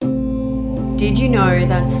Did you know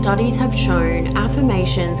that studies have shown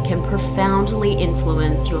affirmations can profoundly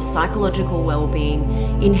influence your psychological well-being,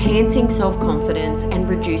 enhancing self-confidence and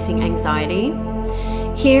reducing anxiety?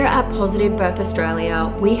 Here at Positive Birth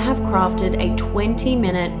Australia, we have crafted a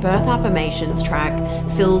 20-minute birth affirmations track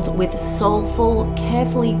filled with soulful,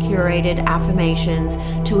 carefully curated affirmations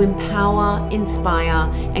to empower, inspire,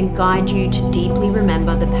 and guide you to deeply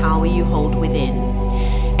remember the power you hold within.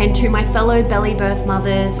 And to my fellow belly birth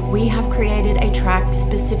mothers, we have created a track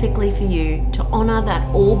specifically for you to honor that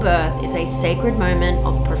all birth is a sacred moment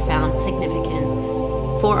of profound significance.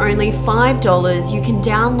 For only $5, you can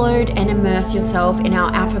download and immerse yourself in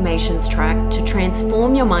our affirmations track to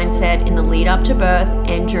transform your mindset in the lead up to birth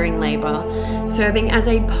and during labor, serving as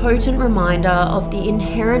a potent reminder of the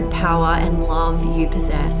inherent power and love you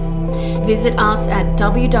possess. Visit us at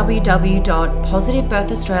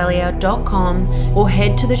www.positivebirthaustralia.com or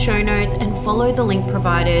head to the show notes and follow the link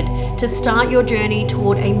provided to start your journey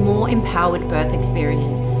toward a more empowered birth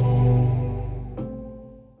experience.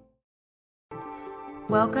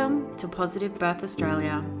 Welcome to Positive Birth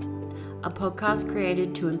Australia, a podcast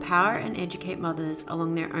created to empower and educate mothers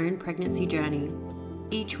along their own pregnancy journey.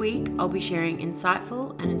 Each week, I'll be sharing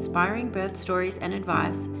insightful and inspiring birth stories and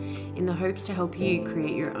advice in the hopes to help you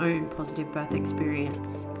create your own positive birth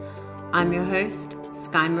experience. I'm your host,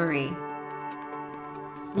 Sky Marie.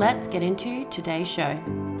 Let's get into today's show.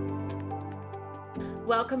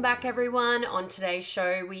 Welcome back, everyone. On today's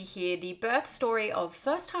show, we hear the birth story of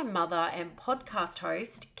first-time mother and podcast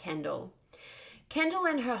host, Kendall. Kendall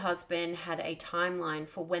and her husband had a timeline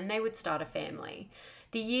for when they would start a family.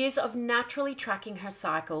 The years of naturally tracking her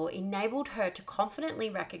cycle enabled her to confidently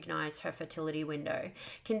recognize her fertility window,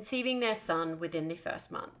 conceiving their son within the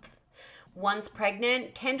first month. Once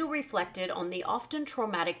pregnant, Kendall reflected on the often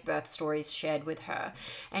traumatic birth stories shared with her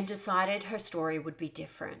and decided her story would be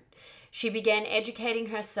different. She began educating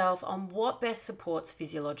herself on what best supports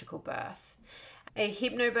physiological birth. A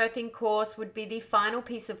hypnobirthing course would be the final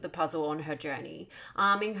piece of the puzzle on her journey,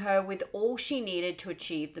 arming her with all she needed to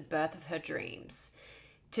achieve the birth of her dreams.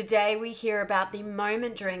 Today, we hear about the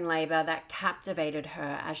moment during labor that captivated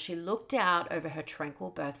her as she looked out over her tranquil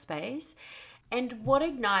birth space and what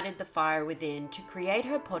ignited the fire within to create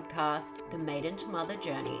her podcast, The Maiden to Mother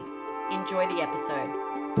Journey. Enjoy the episode.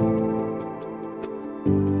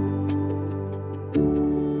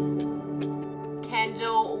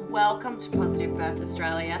 Kendall, welcome to Positive Birth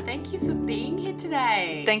Australia. Thank you for being here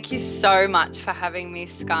today. Thank you so much for having me,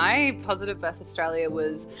 Sky. Positive Birth Australia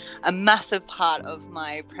was a massive part of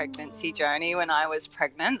my pregnancy journey when I was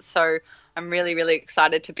pregnant, so I'm really, really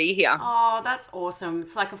excited to be here. Oh, that's awesome.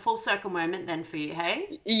 It's like a full circle moment then for you,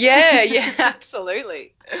 hey? Yeah,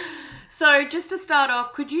 absolutely. So just to start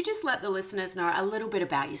off, could you just let the listeners know a little bit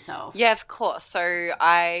about yourself? Yeah, of course. So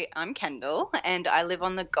I'm Kendall and I live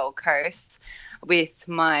on the Gold Coast with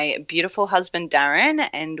my beautiful husband, Darren,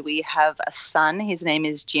 and we have a son. His name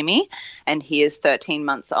is Jimmy and he is 13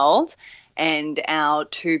 months old. And our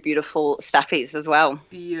two beautiful staffies as well.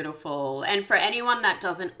 Beautiful. And for anyone that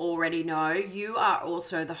doesn't already know, you are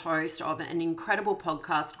also the host of an incredible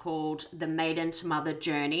podcast called The Maiden to Mother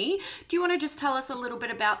Journey. Do you want to just tell us a little bit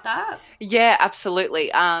about that? Yeah,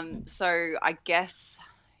 absolutely. So I guess,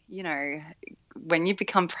 when you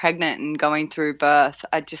become pregnant and going through birth,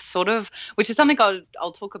 I just sort of, which is something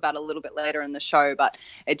I'll talk about a little bit later in the show, but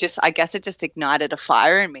it just ignited a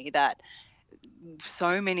fire in me that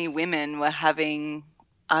so many women were having,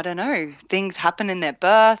 things happen in their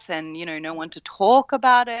birth and, no one to talk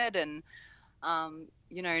about it and,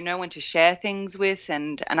 no one to share things with.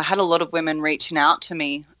 And I had a lot of women reaching out to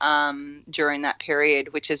me during that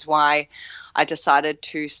period, which is why I decided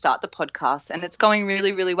to start the podcast. And it's going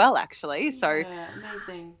really, really well, actually. So, yeah,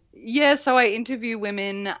 amazing. Yeah, so I interview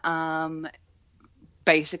women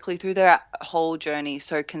basically through their whole journey,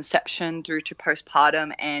 so conception through to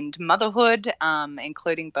postpartum and motherhood,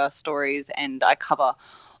 including birth stories, and I cover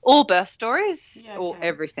all birth stories, or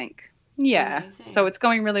everything. Yeah, amazing. So it's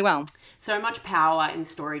going really well. So much power in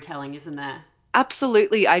storytelling, isn't there?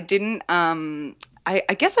 Absolutely. I didn't, I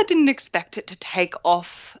guess I didn't expect it to take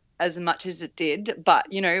off as much as it did, but,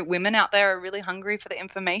 women out there are really hungry for the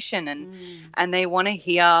information and they want to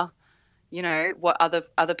hear what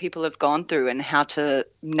other people have gone through and how to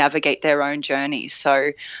navigate their own journey.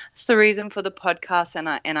 So it's the reason for the podcast, and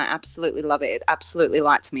I absolutely love it. It absolutely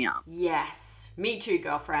lights me up. Yes, me too,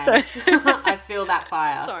 girlfriend. I feel that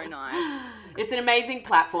fire. So nice. It's an amazing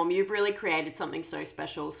platform. You've really created something so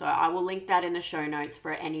special. So I will link that in the show notes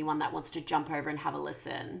for anyone that wants to jump over and have a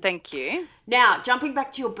listen. Thank you. Now, jumping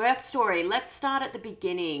back to your birth story, let's start at the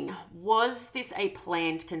beginning. Was this a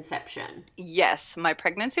planned conception? Yes, my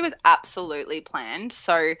pregnancy was absolutely planned.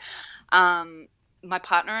 So, my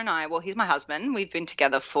partner and I, well, he's my husband. We've been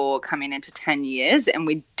together for coming into 10 years, and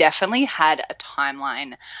we definitely had a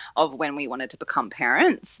timeline of when we wanted to become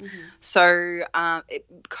parents. Mm-hmm. So,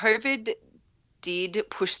 COVID did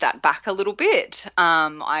push that back a little bit.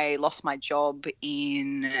 I lost my job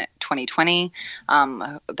in 2020,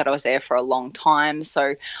 that I was there for a long time.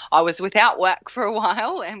 So I was without work for a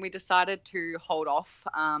while, and we decided to hold off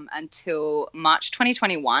until March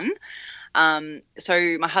 2021.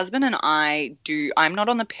 So my husband and I'm not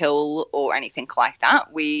on the pill or anything like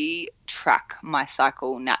that. We track my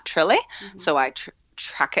cycle naturally. Mm-hmm. So I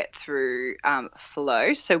track it through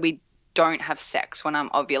Flow. So we don't have sex when I'm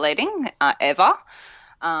ovulating ever.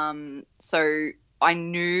 So I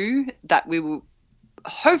knew that we were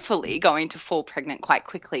hopefully going to fall pregnant quite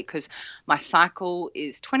quickly because my cycle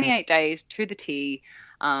is 28 days to the T.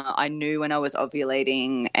 I knew when I was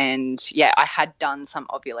ovulating, and I had done some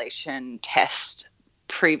ovulation tests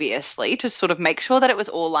previously to sort of make sure that it was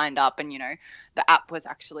all lined up, and the app was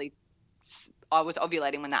actually, I was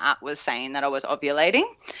ovulating when the app was saying that I was ovulating.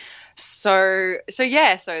 So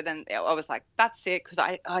then I was like, that's it, because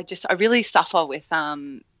I really suffer with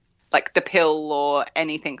like the pill or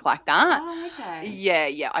anything like that. Oh, okay.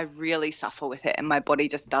 Yeah, I really suffer with it, and my body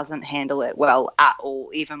just doesn't handle it well at all.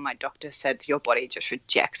 Even my doctor said your body just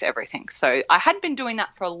rejects everything. So I had been doing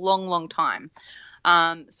that for a long, long time.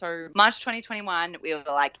 So March 2021, we were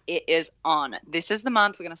like, it is on. This is the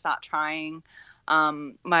month we're going to start trying.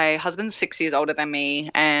 My husband's 6 years older than me,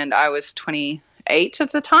 and I was 28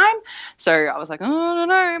 at the time. So I was like, oh,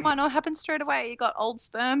 no, it might not happen straight away. You got old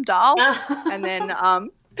sperm, doll. And then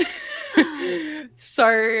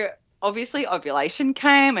so obviously ovulation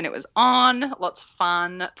came, and it was on. Lots of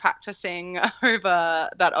fun practicing over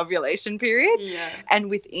that ovulation period. Yeah. And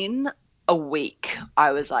within a week,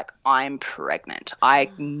 I was like, I'm pregnant. I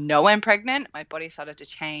know I'm pregnant. My body started to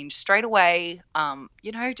change straight away.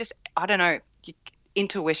 Just, I don't know,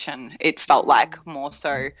 intuition, it felt like more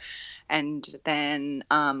so. And then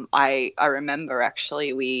I remember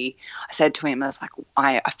actually I said to him, I was like,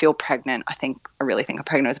 I feel pregnant. I really think I'm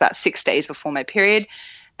pregnant. It was about 6 days before my period.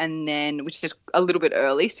 And then, which is a little bit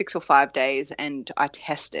early, 6 or 5 days. And I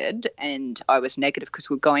tested, and I was negative because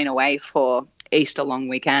we're going away for Easter long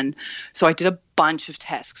weekend. So I did a bunch of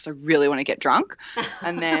tests because I really want to get drunk.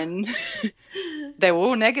 And then they were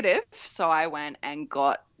all negative. So I went and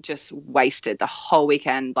got just wasted the whole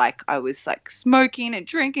weekend. Like I was like smoking and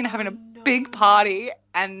drinking, having a big party.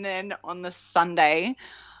 And then on the Sunday,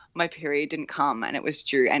 my period didn't come, and it was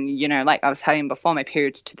due. And, like I was having before, my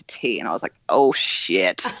period's to the T, and I was like, oh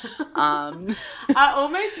shit. I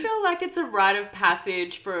almost feel like it's a rite of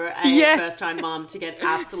passage for a first-time mom to get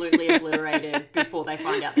absolutely obliterated before they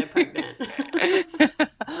find out they're pregnant.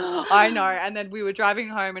 I know. And then we were driving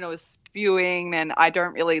home, and I was spewing, and I'm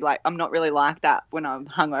not really like that when I'm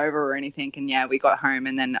hungover or anything. And we got home,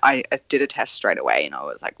 and then I did a test straight away, and I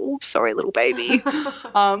was like, oh, sorry, little baby.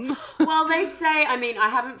 Well, they say, I mean, I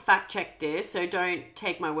haven't fact-checked this, so don't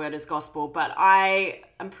take my word as gospel, but I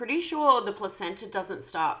am pretty sure the placenta doesn't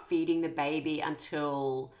start feeding the baby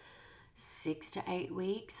until 6 to 8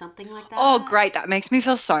 weeks, something like that. Oh, great. That makes me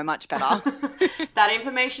feel so much better. That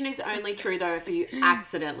information is only true, though, if you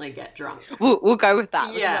accidentally get drunk. We'll go with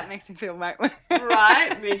that. Yeah. That makes me feel right?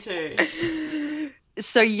 Me too.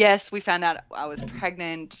 So, yes, we found out I was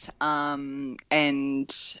pregnant, and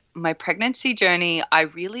my pregnancy journey,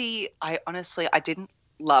 I honestly didn't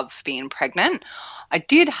love being pregnant. I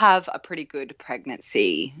did have a pretty good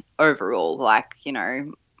pregnancy overall,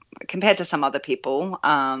 compared to some other people.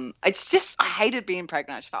 I hated being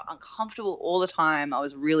pregnant. I just felt uncomfortable all the time. I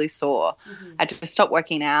was really sore. Mm-hmm. I had to stop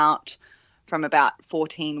working out from about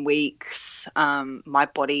 14 weeks. My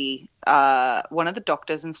body, one of the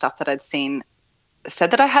doctors and stuff that I'd seen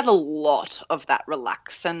said that I had a lot of that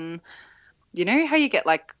relaxin. You know how you get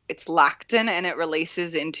it's lactin and it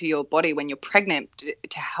releases into your body when you're pregnant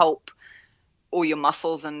to help all your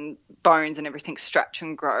muscles and bones and everything stretch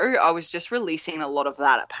and grow. I was just releasing a lot of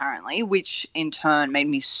that apparently, which in turn made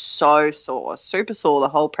me so sore, super sore the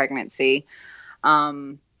whole pregnancy.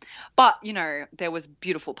 But, there was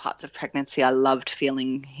beautiful parts of pregnancy. I loved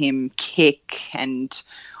feeling him kick and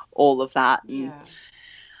all of that. Yeah.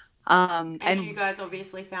 And you guys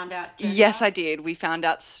obviously found out gender? Yes, I did. We found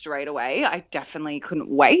out straight away. I definitely couldn't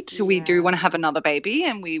wait. We do want to have another baby,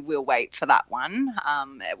 and we will wait for that one.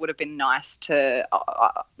 It would have been nice to,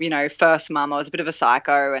 first mum, I was a bit of a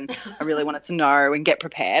psycho, and I really wanted to know and get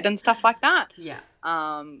prepared and stuff like that. Yeah.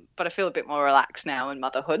 But I feel a bit more relaxed now in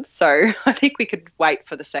motherhood, so I think we could wait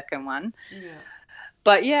for the second one. Yeah.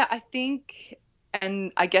 But yeah, I think,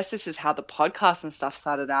 and I guess this is how the podcast and stuff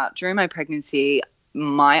started out. During my pregnancy,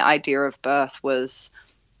 my idea of birth was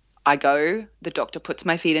the doctor puts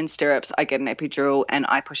my feet in stirrups, I get an epidural, and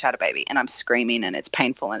I push out a baby, and I'm screaming, and it's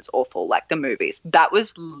painful, and it's awful, like the movies. That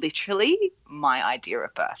was literally my idea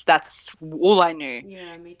of birth. That's all I knew.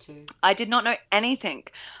 Yeah, me too. I did not know anything.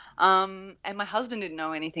 And my husband didn't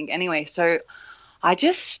know anything anyway. So I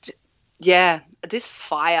just, this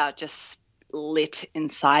fire just lit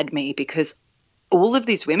inside me, because all of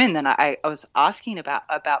these women that I was asking about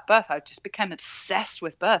birth, I just became obsessed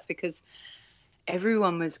with birth, because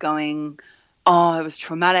everyone was going, oh, it was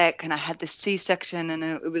traumatic, and I had this C-section, and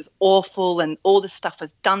it was awful, and all this stuff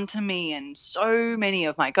was done to me, and so many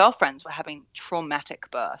of my girlfriends were having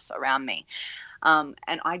traumatic births around me. And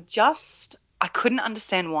I couldn't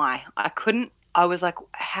understand why. I was like,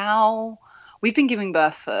 how? We've been giving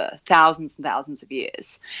birth for thousands and thousands of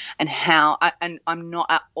years, and I'm not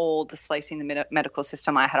at all displacing the medical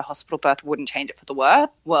system. I had a hospital birth, wouldn't change it for the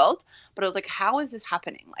world, but I was like, how is this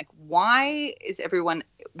happening? Like, why is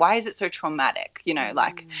it so traumatic?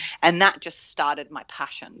 And that just started my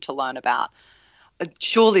passion to learn about,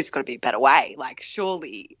 surely there's got to be a better way. Like,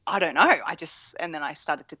 surely, I don't know. And then I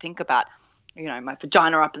started to think about, my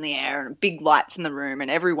vagina up in the air and big lights in the room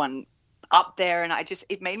and everyone up there, and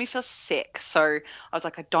it made me feel sick. So I was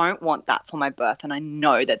like, I don't want that for my birth, and I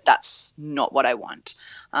know that that's not what I want.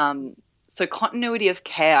 So continuity of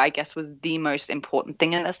care, I guess, was the most important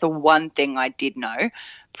thing, and that's the one thing I did know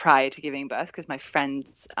prior to giving birth, because my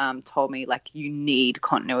friends told me, like, you need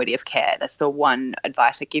continuity of care. That's the one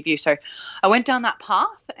advice I give you. So I went down that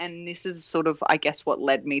path, and this is sort of, I guess, what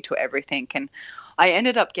led me to everything. And I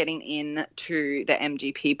ended up getting into the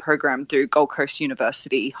MGP program through Gold Coast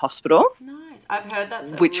University Hospital. Nice. I've heard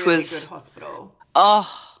that's a really good hospital. Oh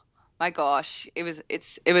my gosh, it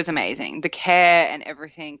was amazing. The care and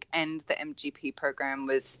everything, and the MGP program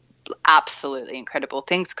was absolutely incredible.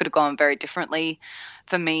 Things could have gone very differently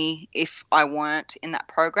for me if I weren't in that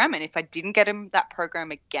program, and if I didn't get in that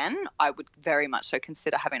program again, I would very much so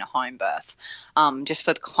consider having a home birth, just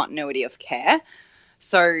for the continuity of care.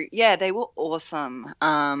 So yeah, they were awesome.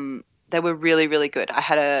 They were really, really good. I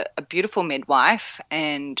had a beautiful midwife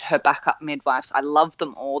and her backup midwives. I loved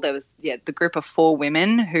them all. There was, the group of 4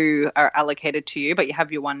 women who are allocated to you, but you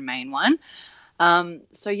have your one main one.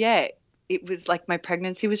 So yeah, it was like my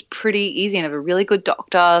pregnancy was pretty easy, and I have a really good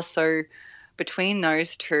doctor. So between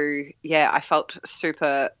those two, I felt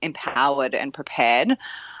super empowered and prepared.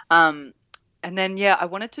 And then, I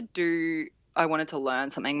wanted to learn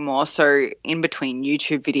something more. So in between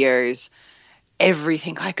YouTube videos,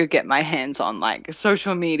 everything I could get my hands on, like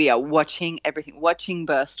social media, watching everything, watching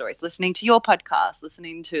birth stories, listening to your podcast,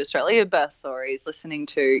 listening to Australia Birth Stories, listening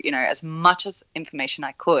to, as much as information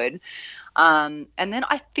I could. And then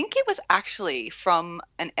I think it was actually from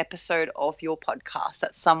an episode of your podcast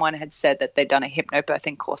that someone had said that they'd done a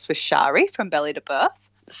hypnobirthing course with Shari from Belly to Birth.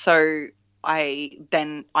 So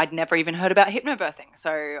I'd never even heard about hypnobirthing.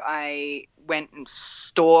 So I went and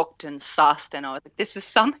stalked and sussed, and I was like, this is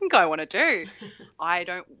something I want to do. I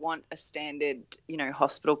don't want a standard,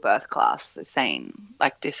 hospital birth class saying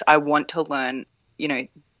like this. I want to learn, the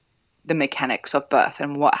mechanics of birth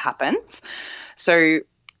and what happens. So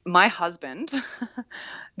my husband,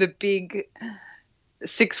 the big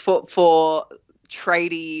 6'4"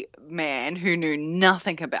 tradie man who knew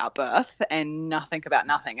nothing about birth and nothing about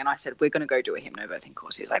nothing. And I said, we're going to go do a hypnobirthing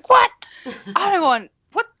course. He's like, what? I don't want,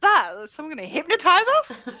 what's that? Is someone going to hypnotize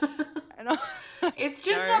us? And it's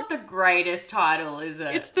just not the greatest title, is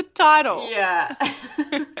it? It's the title. Yeah.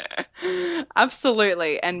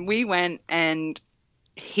 Absolutely. And we went, and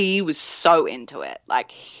he was so into it.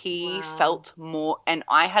 Like, he felt more, and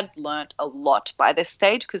I had learnt a lot by this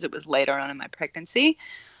stage because it was later on in my pregnancy.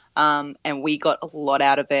 And we got a lot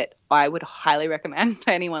out of it. I would highly recommend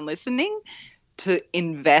to anyone listening to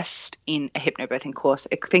invest in a hypnobirthing course.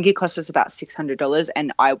 I think it cost us about $600,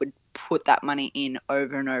 and I would put that money in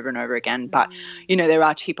over and over and over again. But, there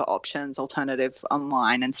are cheaper options, alternative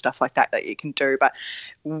online and stuff like that you can do. But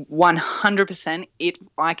 100%,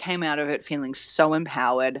 I came out of it feeling so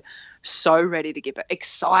empowered, so ready to give birth,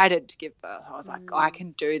 excited to give birth. I was like, I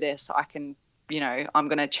can do this. I can, I'm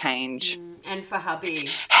going to change. And for hubby.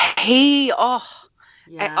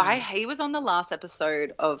 Yeah. He was on the last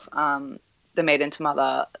episode of the Maiden to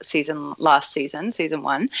Mother last season 1. He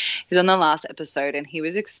was on the last episode and he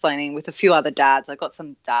was explaining with a few other dads. I got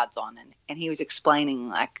some dads on and he was explaining,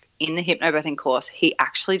 like, in the hypnobirthing course, he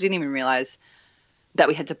actually didn't even realize that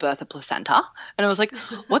we had to birth a placenta. And I was like,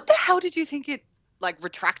 what the hell did you think it, like,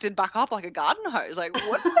 retracted back up like a garden hose? Like,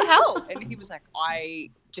 what the hell? And he was like, I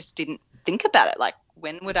just didn't think about it. Like,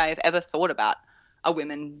 when would I have ever thought about a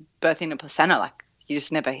woman birthing a placenta? Like, you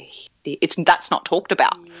just never, that's not talked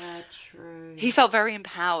about. Yeah, true. He felt very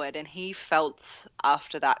empowered, and he felt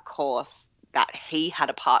after that course that he had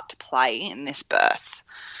a part to play in this birth.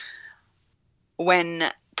 When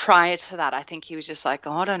prior to that, I think he was just like,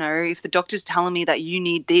 oh, I don't know, if the doctor's telling me that you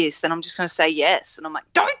need this, then I'm just going to say yes. And I'm like,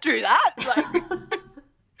 don't do that. Like,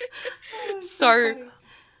 so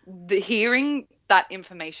hearing that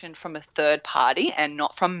information from a third party and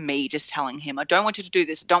not from me just telling him, I don't want you to do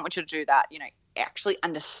this, I don't want you to do that, actually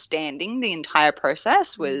understanding the entire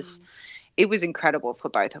process was it was incredible for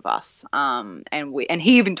both of us. And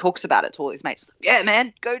he even talks about it to all his mates. Yeah,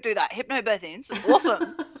 man, go do that hypnobirthing. It's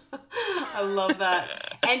awesome. I love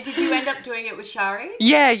that. And did you end up doing it with Shari?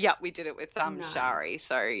 Yeah, we did it with Nice. Shari.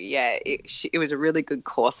 So yeah, it was a really good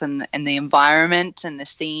course, and the environment and the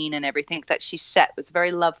scene and everything that she set was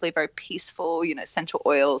very lovely, very peaceful. Essential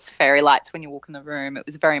oils, fairy lights when you walk in the room. It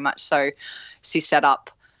was very much so. She set up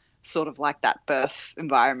sort of like that birth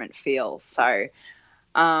environment feel. So,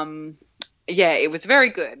 yeah, it was very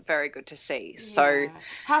good to see. Yeah. So,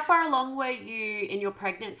 how far along were you in your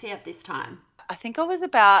pregnancy at this time? I think I was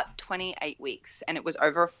about 28 weeks, and it was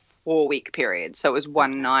over a 4-week period. So it was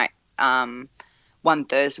one night, one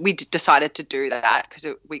Thursday. We decided to do that because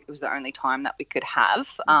it was the only time that we could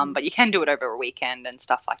have. But you can do it over a weekend and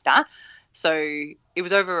stuff like that. So it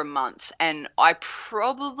was over a month, and I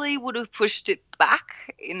probably would have pushed it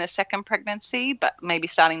back in a second pregnancy, but maybe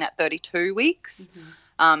starting at 32 weeks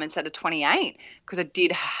instead of 28, because I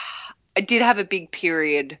did have a big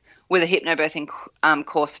period where the hypnobirthing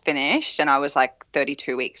course finished, and I was like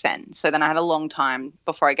 32 weeks in. So then I had a long time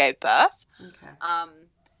before I gave birth,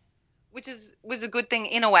 which was a good thing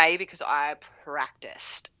in a way because I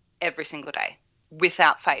practiced every single day.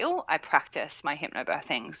 Without fail, I practiced my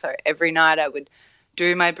hypnobirthing. So every night I would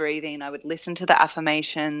do my breathing. I would listen to the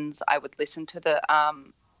affirmations. I would listen to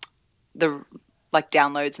the like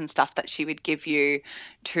downloads and stuff that she would give you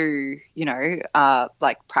to,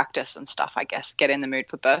 like practice and stuff, I guess, get in the mood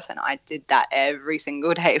for birth. And I did that every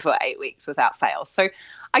single day for 8 weeks without fail. So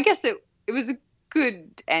I guess it was a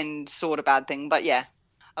good and sort of bad thing. But yeah,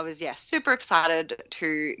 I was, super excited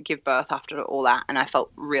to give birth after all that. And I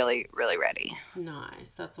felt really, really ready.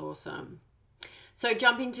 Nice. That's awesome. So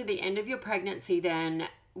jumping to the end of your pregnancy then,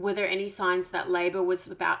 were there any signs that labor was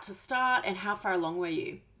about to start, and how far along were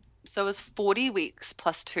you? So it was 40 weeks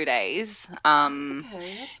plus 2 days.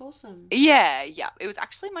 Okay, that's awesome. Yeah. It was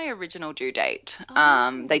actually my original due date.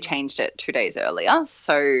 They changed it 2 days earlier.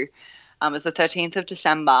 So it was the 13th of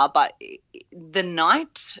December, but the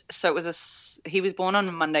night, so he was born on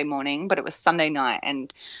a Monday morning, but it was Sunday night,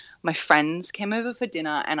 and my friends came over for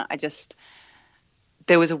dinner, and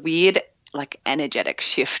there was a weird, like, energetic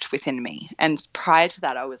shift within me. And prior to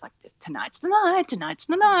that, I was like, tonight's the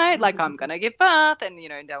night, like, I'm going to give birth. And,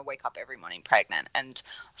 they'll wake up every morning pregnant. And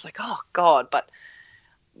I was like, oh, God.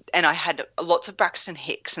 And I had lots of Braxton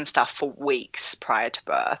Hicks and stuff for weeks prior to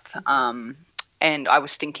birth. And I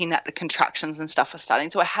was thinking that the contractions and stuff were starting.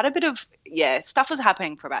 So I had a bit of, stuff was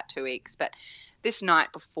happening for about 2 weeks. But this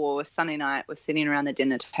night before, Sunday night, we're sitting around the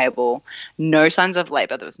dinner table, no signs of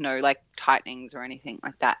labor. There was no, like, tightenings or anything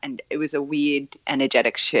like that. And it was a weird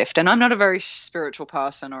energetic shift. And I'm not a very spiritual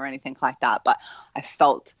person or anything like that, but I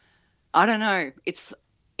felt, I don't know, it's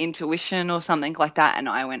intuition or something like that. And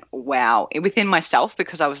I went, wow, within myself,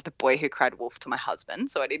 because I was the boy who cried wolf to my husband.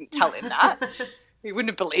 So I didn't tell him that. He wouldn't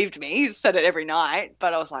have believed me. He said it every night.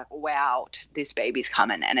 But I was like, wow, this baby's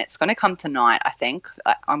coming. And it's going to come tonight, I think.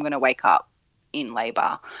 Like, I'm going to wake up in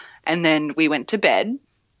labor. And then we went to bed,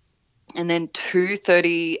 and then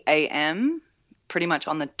 2:30 a.m., pretty much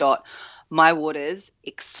on the dot, my waters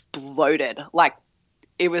exploded. Like,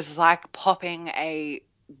 it was like popping a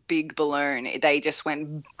big balloon. They just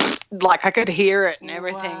went like, I could hear it and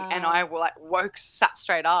everything. Wow. And I sat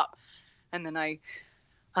straight up, and then I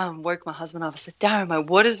woke my husband up. I said, Darren, my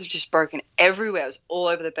waters have just broken everywhere. It was all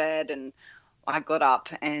over the bed. And I got up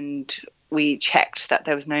and we checked that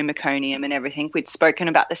there was no meconium and everything. We'd spoken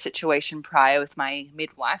about the situation prior with my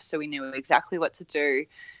midwife, so we knew exactly what to do.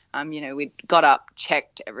 We'd got up,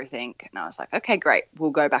 checked everything, and I was like, okay, great,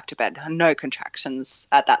 we'll go back to bed. No contractions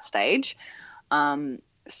at that stage.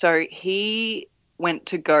 So he went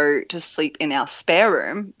to go to sleep in our spare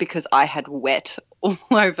room because I had wet all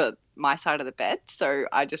over my side of the bed. So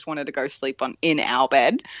I just wanted to go sleep in our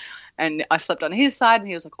bed. And I slept on his side, and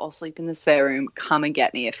he was like, I'll sleep in the spare room. Come and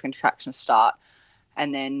get me if contractions start.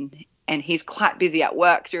 And he's quite busy at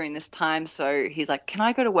work during this time. So he's like, can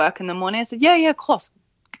I go to work in the morning? I said, yeah, of course.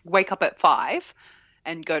 Wake up at 5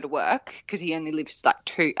 and go to work, because he only lives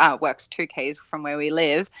like works 2 k's from where we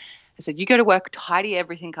live. I said, you go to work, tidy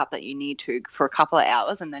everything up that you need to for a couple of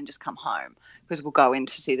hours, and then just come home because we'll go in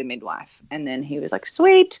to see the midwife. And then he was like,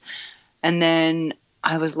 sweet. And then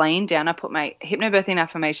I was laying down. I put my hypnobirthing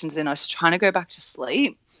affirmations in. I was trying to go back to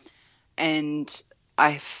sleep, and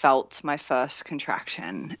I felt my first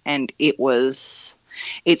contraction, and it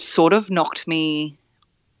sort of knocked me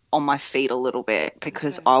on my feet a little bit,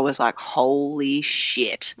 because I was like, holy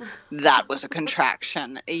shit, that was a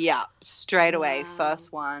contraction. Yeah, straight away,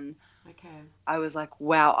 first one. Okay. I was like,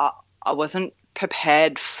 wow, I wasn't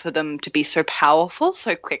prepared for them to be so powerful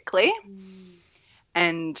so quickly.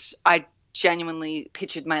 And I genuinely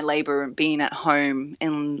pictured my labor being at home,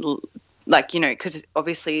 and like, you know, because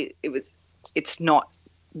obviously it's not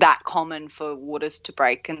that common for waters to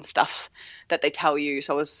break and stuff that they tell you.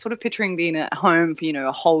 So I was sort of picturing being at home for, you know,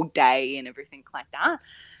 a whole day and everything like that.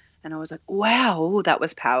 And I was like, wow, that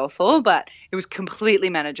was powerful, but it was completely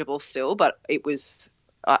manageable still. But it was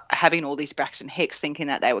having all these Braxton Hicks, thinking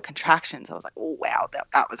that they were contractions. I was like, oh, wow,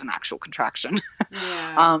 that was an actual contraction.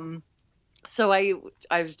 Yeah. So I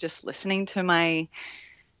was just listening to my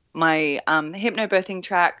hypnobirthing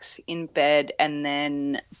tracks in bed, and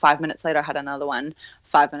then 5 minutes later I had another one.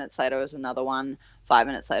 5 minutes later was another one. 5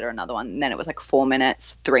 minutes later another one. And then it was like 4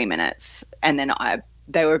 minutes, 3 minutes, and then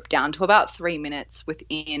they were down to about 3 minutes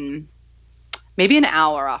within maybe an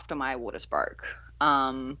hour after my waters broke.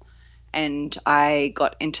 And I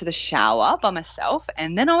got into the shower by myself,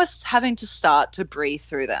 and then I was having to start to breathe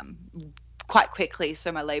through them quite quickly.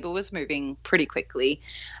 So my labor was moving pretty quickly,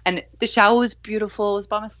 and the shower was beautiful. I was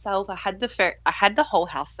by myself. I had the whole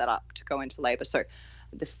house set up to go into labor. So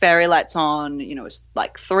the fairy lights on, you know, it was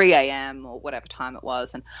like 3 a.m. or whatever time it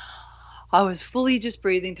was. And I was fully just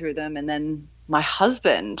breathing through them. And then my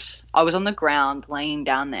husband, I was on the ground, laying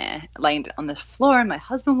on the floor, and my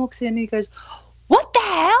husband walks in and he goes, what the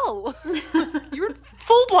hell? You're in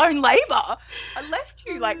full-blown labor. I left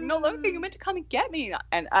you like not long ago. You meant to come and get me.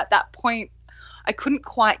 And at that point, I couldn't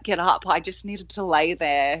quite get up. I just needed to lay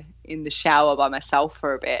there in the shower by myself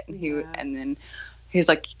for a bit. And then he was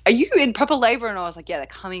like, are you in proper labor? And I was like, yeah, they're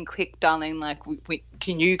coming quick, darling. Like,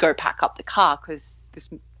 can you go pack up the car? Because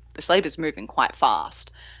this labor's moving quite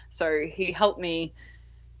fast. So he helped me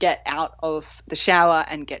get out of the shower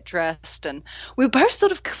and get dressed, and we were both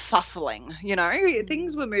sort of kerfuffling, you know,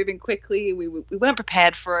 things were moving quickly. We weren't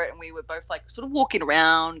prepared for it, and we were both like sort of walking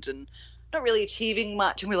around and not really achieving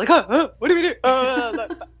much, and we were like, what do we do?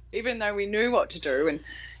 Even though we knew what to do. And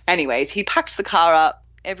anyways, he packed the car up,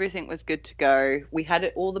 everything was good to go. We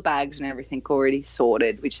had all the bags and everything already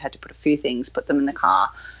sorted. We just had to put a few things, put them in the car,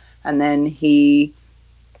 and then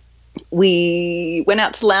we went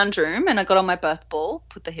out to the lounge room, and I got on my birth ball,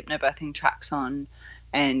 put the hypnobirthing tracks on,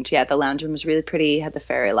 and yeah, the lounge room was really pretty, had the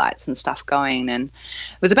fairy lights and stuff going, and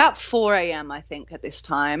it was about 4 a.m. I think at this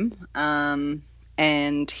time,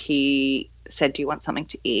 and he said, do you want something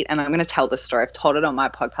to eat? And I'm going to tell this story. I've told it on my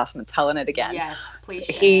podcast. I'm telling it again. Yes, please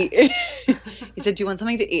share. He said, do you want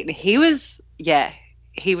something to eat? And he was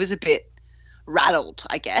a bit rattled,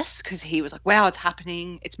 I guess, because he was like, wow, it's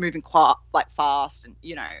happening, it's moving quite like fast, and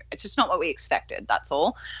you know, it's just not what we expected, that's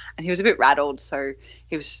all. And he was a bit rattled, so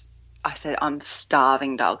I said, I'm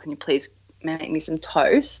starving, doll, can you please make me some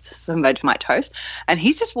Vegemite toast? And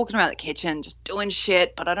he's just walking around the kitchen just doing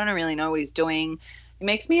shit, but I don't really know what he's doing. He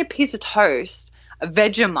makes me a piece of toast, a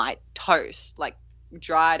Vegemite toast, like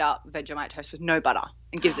dried up Vegemite toast with no butter,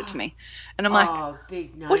 and gives it to me. And I'm like,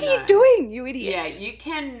 big no, what are you doing, you idiot? Yeah, you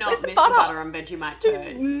cannot miss the butter on Vegemite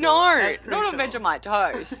toast. No, not on Vegemite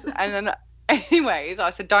toast. And then anyways, I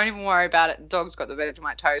said, don't even worry about it. The dog's got the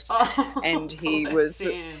Vegemite toast. And he was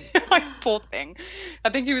like, poor thing. I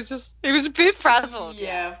think he was a bit frazzled.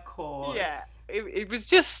 Yeah, of course. Yeah. It was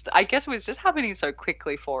just, I guess it was just happening so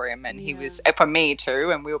quickly for him, and he was, for me too,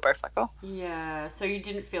 and we were both like, oh. Yeah, so you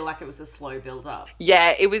didn't feel like it was a slow build up?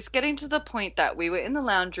 Yeah, it was getting to the point that we were in the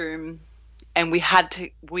lounge room, and we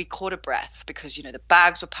caught a breath, because, you know, the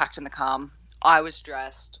bags were packed in the car. I was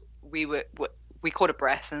dressed. We caught a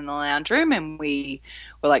breath in the lounge room, and we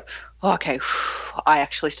were like, oh, okay. I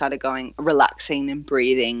actually started relaxing and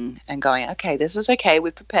breathing and going, okay, this is okay.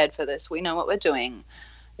 We've prepared for this. We know what we're doing.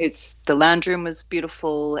 The lounge room was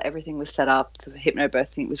beautiful. Everything was set up. The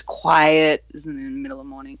hypnobirthing was quiet. It was in the middle of the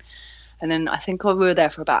morning. And then I think we were there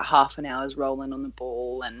for about half an hour, rolling on the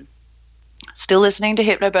ball and still listening to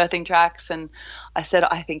hypnobirthing tracks. And I said,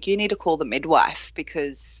 I think you need to call the midwife,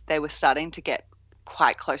 because they were starting to get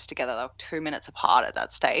quite close together. They were 2 minutes apart at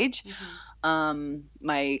that stage,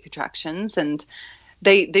 my contractions. And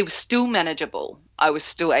they were still manageable. I was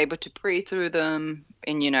still able to breathe through them,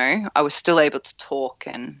 and, I was still able to talk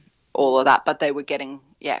and all of that, but they were getting,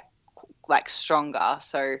 like stronger.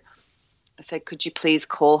 So I said, could you please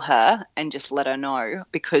call her and just let her know,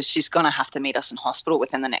 because she's going to have to meet us in hospital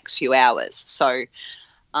within the next few hours. So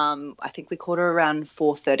I think we called her around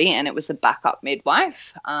 4:30, and it was the backup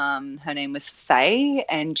midwife. Her name was Faye,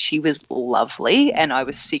 and she was lovely. And I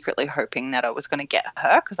was secretly hoping that I was going to get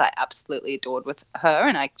her, because I absolutely adored with her,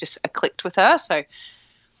 and I clicked with her. So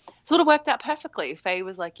sort of worked out perfectly. Faye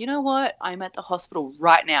was like, you know what? I'm at the hospital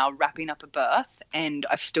right now wrapping up a birth, and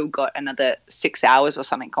I've still got another 6 hours or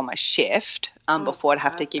something on my shift before I'd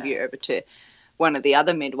have to give you over to one of the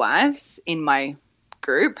other midwives in my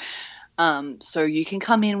group. So you can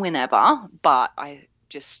come in whenever, but I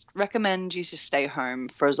just recommend you to stay home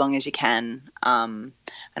for as long as you can. And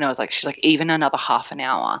I was like, she's like, even another half an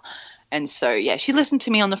hour. And so, she listened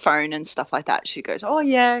to me on the phone and stuff like that. She goes, oh,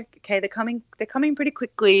 yeah, okay, they're coming pretty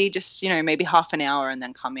quickly, just, maybe half an hour and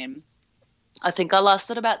then come in. I think I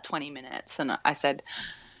lasted about 20 minutes. And I said,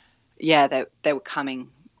 they were coming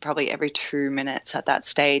probably every 2 minutes at that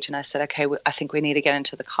stage. And I said, okay, I think we need to get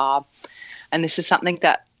into the car. And this is something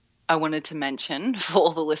that I wanted to mention for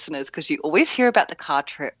all the listeners, because you always hear about the car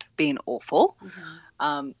trip being awful.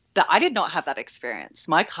 That I did not have that experience.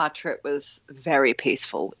 My car trip was very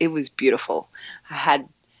peaceful. It was beautiful. I had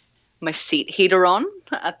my seat heater on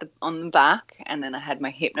the back, and then I had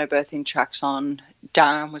my hypnobirthing tracks on.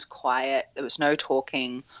 Darren was quiet. There was no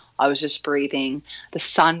talking. I was just breathing. The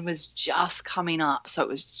sun was just coming up. So it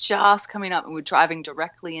was just coming up, and we're driving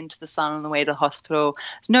directly into the sun on the way to the hospital.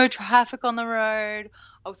 There's no traffic on the road.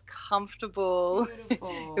 I was comfortable.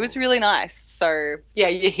 It was really nice. So,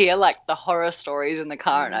 you hear like the horror stories in the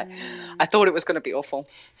car, and I thought it was going to be awful.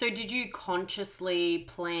 So did you consciously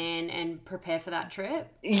plan and prepare for that trip?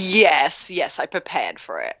 Yes, I prepared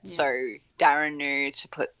for it. Yeah. So Darren knew to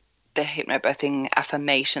put the hypnobirthing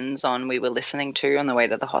affirmations on we were listening to on the way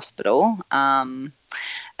to the hospital. And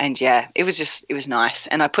it was nice.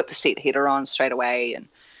 And I put the seat heater on straight away,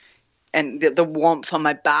 and the warmth on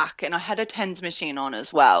my back, and I had a TENS machine on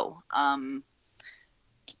as well.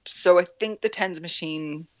 So I think the TENS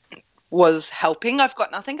machine was helping. I've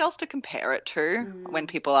got nothing else to compare it to when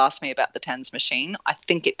people ask me about the TENS machine. I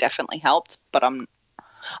think it definitely helped, but I'm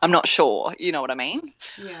not sure. You know what I mean?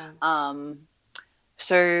 Yeah.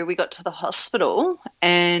 So we got to the hospital,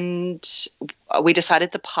 and we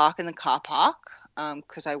decided to park in the car park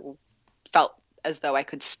because I felt as though I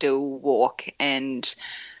could still walk, and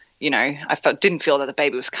I didn't feel that the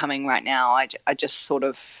baby was coming right now. I just sort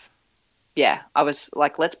of, I was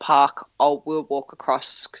like, let's park. We'll walk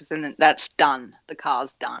across, because then that's done. The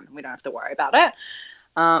car's done. We don't have to worry about it.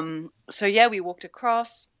 So we walked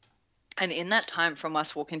across, and in that time from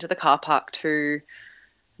us walking to the car park to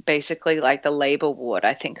basically like the labor ward,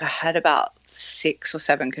 I think I had about 6 or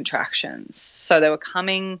 7 contractions. So they were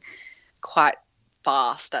coming quite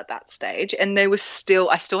fast at that stage, and I still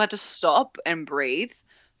had to stop and breathe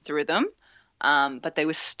through them, but they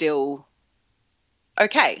were still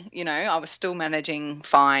okay. I was still managing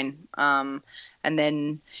fine. And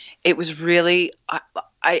then it was really,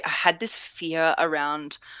 I had this fear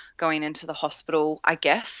around going into the hospital, I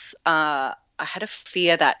guess. I had a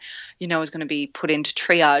fear that, I was going to be put into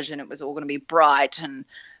triage, and it was all going to be bright, and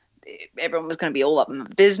everyone was going to be all up in my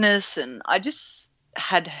business. And I just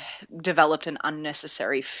had developed an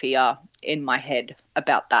unnecessary fear in my head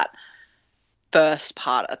about that first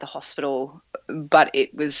part at the hospital. But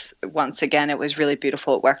it was, once again, it was really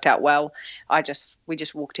beautiful. It worked out well. We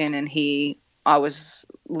just walked in, and I was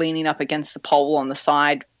leaning up against the pole on the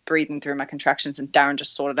side, breathing through my contractions, and Darren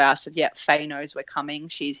just sorted out. I said, Faye knows we're coming.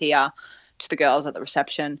 She's here, to the girls at the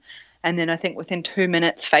reception. And then I think within 2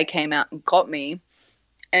 minutes, Faye came out and got me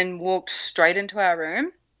and walked straight into our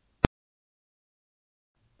room.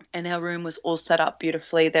 And our room was all set up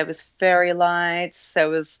beautifully. There was fairy lights. There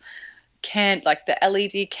was like the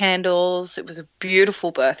LED candles. It was a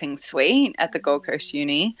beautiful birthing suite at the Gold Coast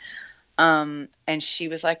Uni. And she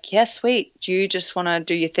was like, yeah, sweet. Do you just want to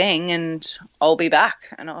do your thing, and I'll be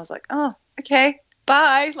back? And I was like, oh, okay,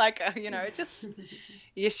 bye. Like, just,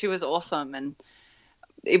 she was awesome. And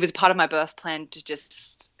it was part of my birth plan to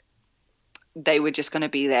they were just going to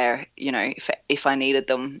be there, if I needed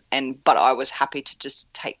them. But I was happy to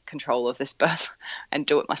just take control of this birth and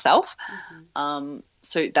do it myself.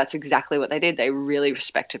 So that's exactly what they did. They really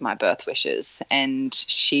respected my birth wishes. And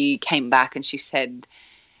she came back and she said,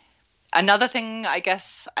 another thing, I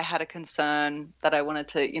guess I had a concern that I wanted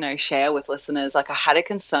to, share with listeners. Like, I had a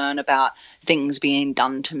concern about things being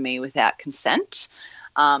done to me without consent.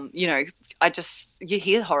 You know, you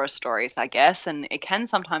hear horror stories, I guess, and it can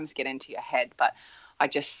sometimes get into your head, but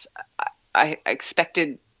I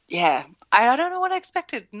expected, yeah, I don't know what I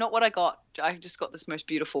expected, not what I got. I just got this most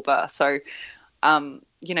beautiful birth. So,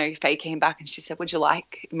 Faye came back and she said, would you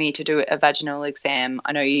like me to do a vaginal exam?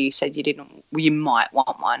 I know you said you might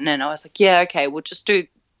want one. And I was like, yeah, okay, we'll just do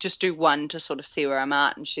one to sort of see where I'm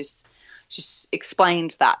at. And she's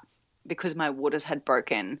explained that because my waters had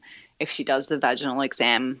broken, if she does the vaginal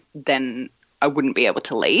exam, then I wouldn't be able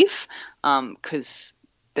to leave, because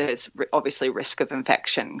there's obviously risk of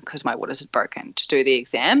infection because my waters had broken to do the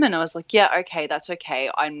exam. And I was like, yeah, okay, that's okay.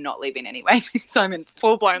 I'm not leaving anyway because I'm in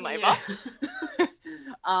full-blown labor. Yeah.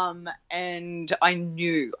 And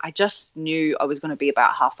I just knew I was going to be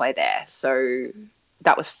about halfway there. So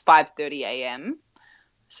that was 5:30 a.m.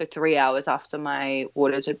 So 3 hours after my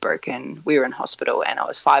waters had broken, we were in hospital and I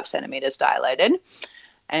was 5 centimeters dilated.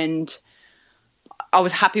 And I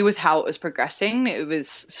was happy with how it was progressing. It was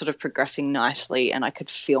sort of progressing nicely, and I could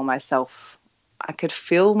feel my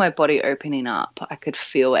body opening up. I could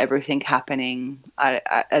feel everything happening.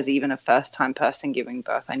 As even a first-time person giving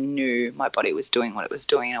birth, I knew my body was doing what it was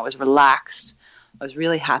doing. I was relaxed. I was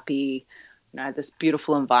really happy. This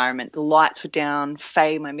beautiful environment. The lights were down.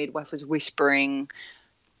 Faye, my midwife, was whispering.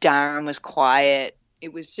 Darren was quiet.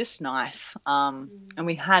 It was just nice. And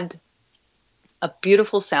we had a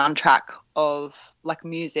beautiful soundtrack of like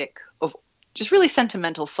music, of just really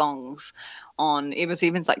sentimental songs on. It was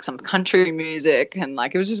even like some country music, and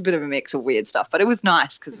like it was just a bit of a mix of weird stuff, but it was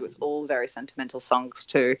nice because it was all very sentimental songs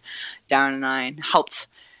too. Darren and I helped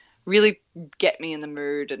really get me in the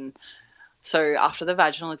mood. And so after the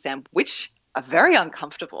vaginal exam, which are very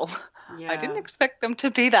uncomfortable, I didn't expect them to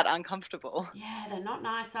be that uncomfortable. Yeah, they're not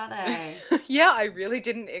nice, are they? Yeah, I really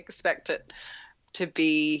didn't expect it to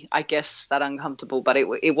be, I guess, that uncomfortable, but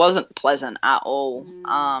it wasn't pleasant at all.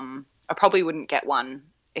 I probably wouldn't get one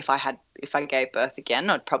if I gave birth again.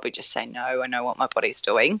 I'd probably just say no. I know what my body's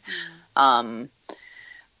doing. But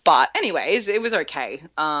anyways, it was okay.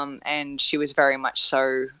 And she was very much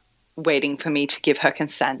so waiting for me to give her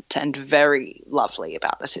consent, and very lovely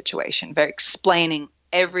about the situation, very explaining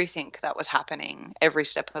everything that was happening every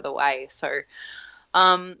step of the way. So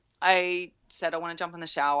I said I want to jump in the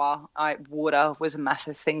shower. Water was a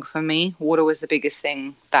massive thing for me. Water was the biggest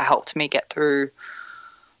thing that helped me get through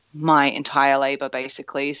my entire labor,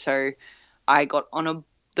 basically. So I got on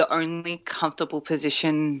the only comfortable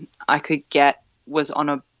position I could get was on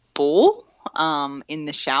a ball in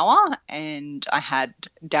the shower, and I had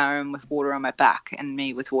Darren with water on my back and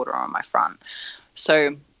me with water on my front. So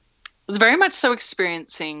I was very much so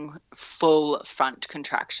experiencing full front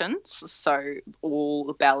contractions, so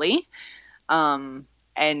all belly. And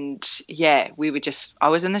yeah, I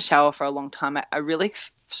was in the shower for a long time. I really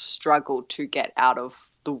struggled to get out of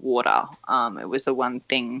the water. It was the one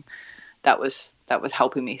thing that was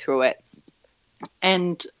helping me through it.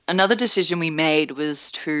 And another decision we made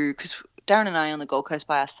was because Darren and I are on the Gold Coast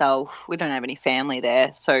by ourselves. We don't have any family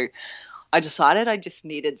there. So I decided I just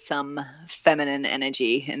needed some feminine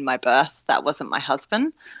energy in my birth. That wasn't my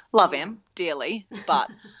husband. Love him dearly, but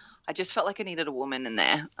I just felt like I needed a woman in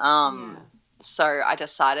there. So I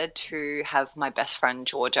decided to have my best friend,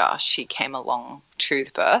 Georgia. She came along to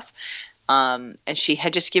the birth, and she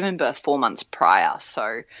had just given birth 4 months prior.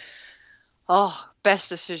 So, best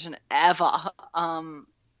decision ever.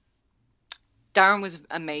 Darren was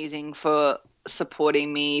amazing for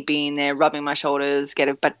supporting me, being there, rubbing my shoulders,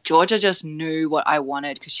 but Georgia just knew what I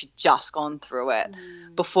wanted because she'd just gone through it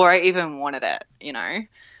before I even wanted it,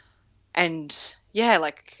 And yeah,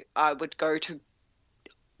 like I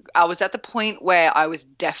was at the point where I was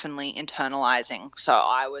definitely internalizing. So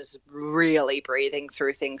I was really breathing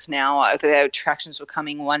through things now. The contractions were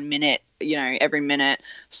coming 1 minute, every minute.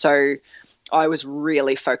 So I was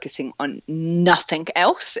really focusing on nothing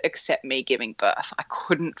else except me giving birth. I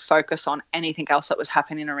couldn't focus on anything else that was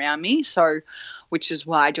happening around me. So, which is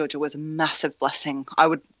why Georgia was a massive blessing. I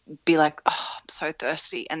would be like, oh, I'm so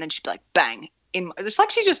thirsty. And then she'd be like, bang. It's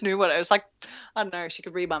like she just knew what it was like. I don't know. She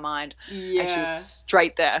could read my mind. Yeah. And she was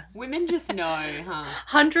straight there. Women just know, huh?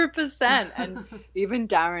 100%. And even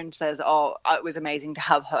Darren says, oh, it was amazing to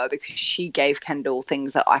have her because she gave Kendall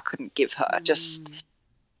things that I couldn't give her.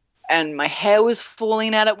 And my hair was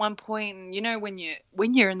falling out at one point. And when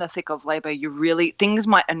you're in the thick of labor, things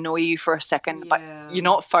might annoy you for a second, but you're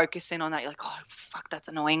not focusing on that. You're like, oh fuck, that's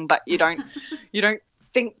annoying. But you don't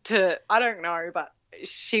I don't know, but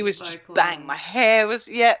she was just bang. My Vocalize.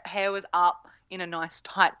 hair was up in a nice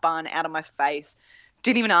tight bun out of my face.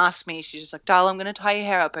 Didn't even ask me. She's just like, darling, I'm going to tie your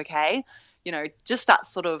hair up, okay? Just that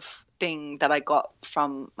sort of thing that I got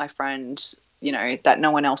from my friend, that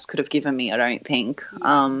no one else could have given me, I don't think.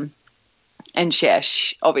 Yeah. And yeah,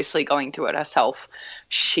 obviously going through it herself,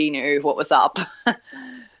 she knew what was up.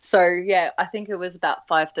 So yeah, I think it was about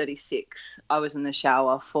 5:36. I was in the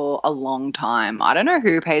shower for a long time. I don't know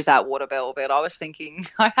who pays that water bill, but I was thinking,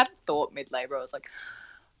 I had a thought mid-labor. I was like,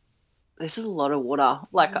 this is a lot of water.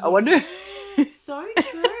 Like, I wonder. Yeah, so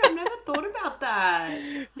true. I've never thought about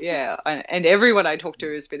that. Yeah, and everyone I talked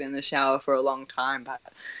to has been in the shower for a long time.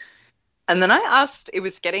 And then I asked, it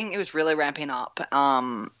was really ramping up.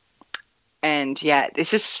 And yeah,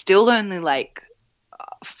 this is still only like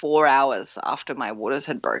 4 hours after my waters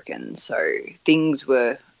had broken, so things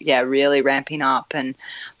were really ramping up,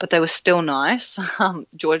 but they were still nice.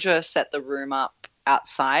 Georgia set the room up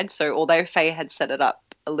outside, so although Faye had set it up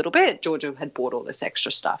a little bit, Georgia had bought all this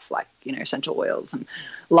extra stuff like essential oils and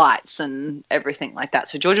lights and everything like that.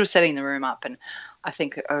 So Georgia was setting the room up, and I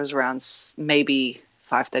think it was around maybe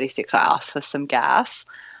 5:36 I asked for some gas,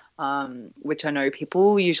 which I know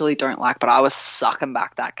people usually don't like, but I was sucking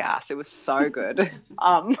back that gas. It was so good.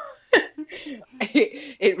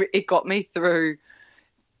 It got me through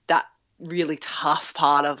that really tough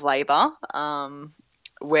part of labor,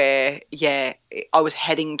 where I was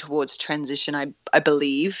heading towards transition. I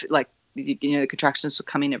believe, like, the contractions were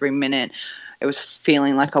coming every minute. It was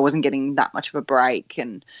feeling like I wasn't getting that much of a break,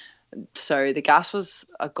 and so the gas was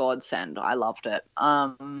a godsend. I loved it.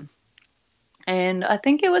 And I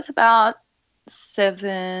think it was about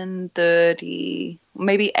 7:30,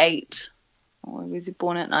 maybe 8. Or was he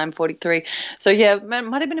born at 9:43? So yeah, it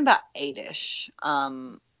might have been about 8ish.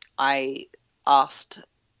 I asked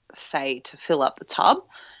Faye to fill up the tub,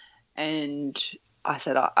 and I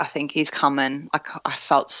said, I think he's coming. I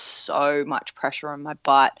felt so much pressure on my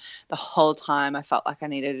butt the whole time. I felt like I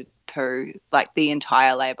needed to poo. Like, the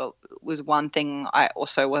entire labor was one thing. I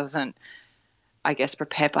also wasn't, I guess,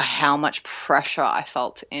 prepared by how much pressure I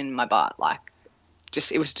felt in my butt. Like,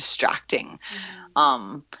 just, it was distracting.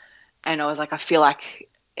 And I was like, I feel like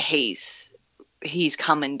he's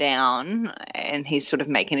coming down, and he's sort of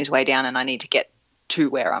making his way down, and I need to get to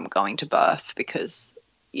where I'm going to birth, because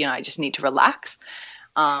I just need to relax,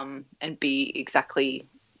 and be exactly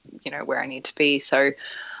where I need to be. So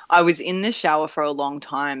I was in the shower for a long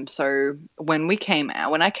time. So when I came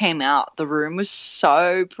out, the room was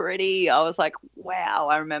so pretty. I was like, wow.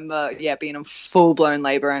 I remember, being in full blown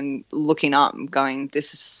labor and looking up and going,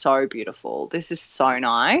 this is so beautiful. This is so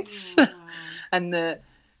nice. Oh, wow. And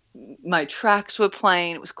my tracks were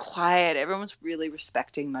playing. It was quiet. Everyone was really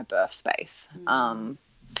respecting my birth space.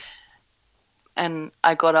 And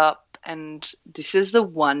I got up, and this is the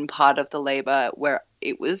one part of the labor where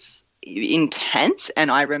it was intense, and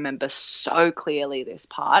I remember so clearly this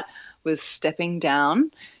part was stepping down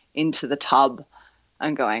into the tub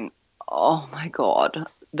and going, oh my God,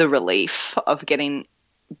 the relief of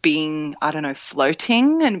being, I don't know,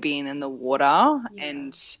 floating and being in the water,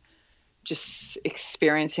 and just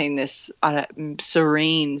experiencing this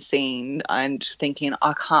serene scene and thinking,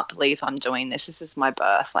 I can't believe I'm doing this. This is my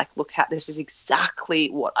birth. Like, look how this is exactly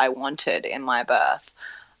what I wanted in my birth.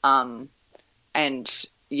 And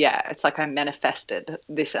yeah, it's like I manifested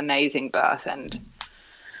this amazing birth, and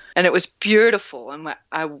it was beautiful. And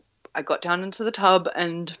I got down into the tub,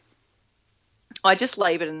 and I just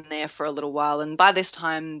labored in there for a little while. And by this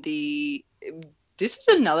time, this is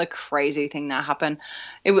another crazy thing that happened.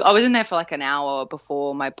 I was in there for like an hour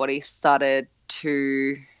before my body started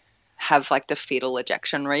to have like the fetal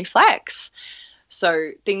ejection reflex.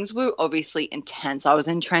 So things were obviously intense. I was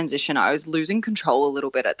in transition. I was losing control a little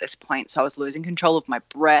bit at this point. So I was losing control of my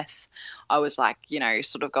breath. I was like,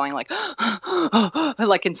 sort of going like,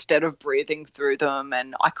 like, instead of breathing through them.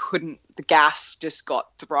 And the gas just got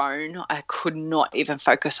thrown. I could not even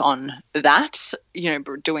focus on that,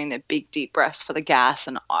 doing the big deep breaths for the gas.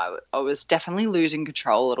 And I was definitely losing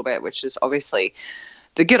control a little bit, which is obviously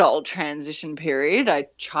the good old transition period. I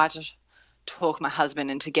tried to talk my husband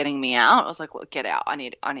into getting me out. I was like, well, get out. I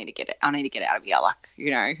need to get it. I need to get out of here. Like,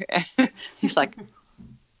 he's like,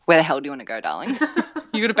 where the hell do you want to go, darling?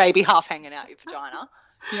 You got a baby half hanging out your vagina.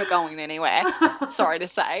 You're not going anywhere. Sorry to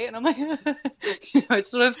say. And I'm like, it's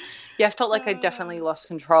sort of, I felt like I definitely lost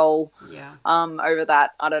control over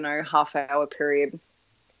that, I don't know, half-hour period.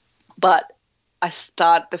 But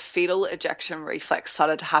the fetal ejection reflex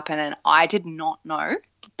started to happen, and I did not know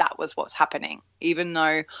that was what's happening, even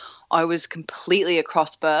though I was completely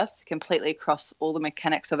across birth, completely across all the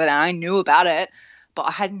mechanics of it, and I knew about it, but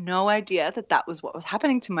I had no idea that that was what was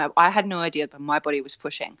happening to I had no idea that my body was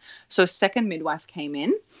pushing. So a second midwife came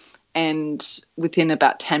in, and within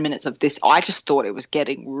about 10 minutes of this, I just thought it was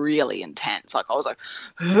getting really intense. Like I was like,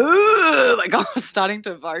 like I was starting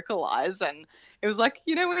to vocalize, and it was like,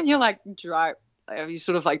 you know, when you're like dry, you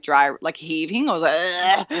sort of like dry, like heaving. I was like,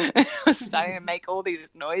 I was starting to make all these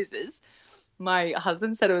noises. My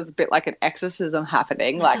husband said it was a bit like an exorcism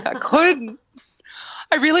happening. Like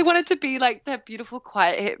I really wanted to be like that beautiful,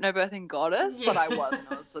 quiet hypnobirthing goddess, but I wasn't.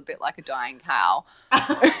 I was a bit like a dying cow.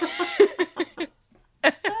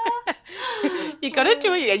 You got to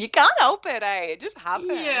do it. You can't help it, eh? It just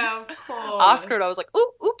happens. Yeah, of course. After it, I was like,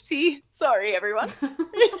 oopsie. Sorry, everyone.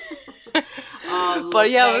 Oh, look, but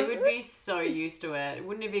yeah, they would be so used to it. It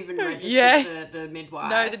wouldn't have even registered for the midwife.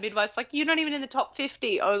 No, the midwife's like, you're not even in the top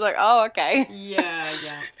 50. I was like, oh, okay. Yeah.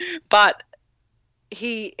 But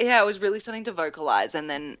I was really starting to vocalize, and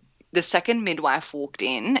then the second midwife walked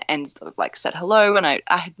in and like said hello, and I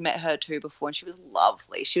had met her too before, and she was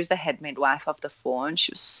lovely. She was the head midwife of the 4, and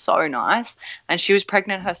she was so nice, and she was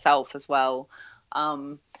pregnant herself as well,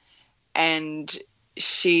 and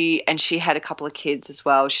she had a couple of kids as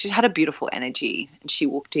well. She had a beautiful energy, and she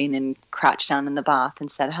walked in and crouched down in the bath and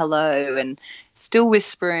said hello, and still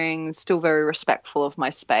whispering, still very respectful of my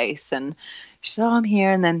space. And she said, oh, I'm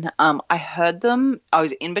here. And then I heard them. I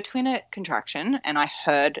was in between a contraction, and I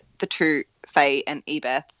heard the two, Faye and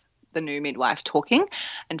Ebeth, the new midwife, talking.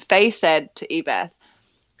 And Faye said to Ebeth,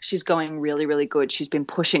 she's going really, really good. She's been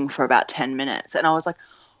pushing for about 10 minutes. And I was like,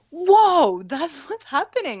 whoa, that's what's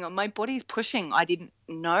happening. My body's pushing. I didn't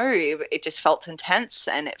know. It just felt intense,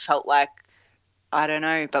 and it felt like, I don't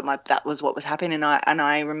know, but that was what was happening. And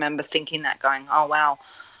I remember thinking that, going, oh, wow,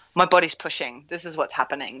 my body's pushing. This is what's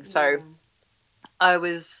happening. So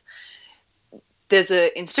there's an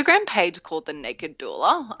Instagram page called The Naked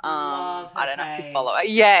Doula. I don't know if you follow her.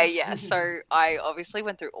 Yeah. So I obviously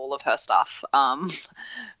went through all of her stuff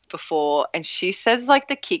before, and she says like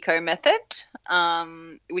the Kiko method,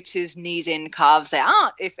 which is knees in, calves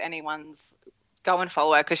out. If anyone's, go and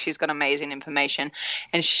follow her because she's got amazing information.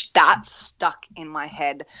 And that's stuck in my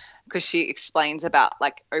head because she explains about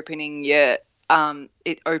like opening your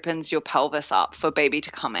it opens your pelvis up for baby to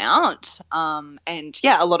come out. And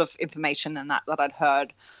yeah, a lot of information and that I'd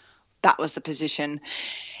heard, that was the position.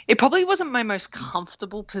 It probably wasn't my most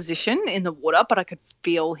comfortable position in the water, but I could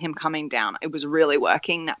feel him coming down. It was really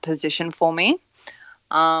working, that position for me.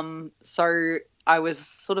 So I was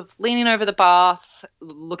sort of leaning over the bath,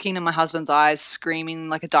 looking in my husband's eyes, screaming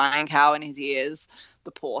like a dying cow in his ears,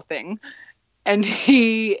 the poor thing. And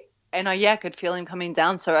I could feel him coming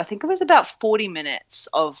down. So I think it was about 40 minutes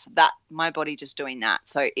of that, my body just doing that.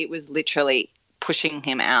 So it was literally pushing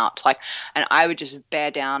him out. And I would just bear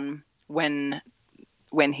down when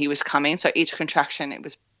he was coming. So each contraction, it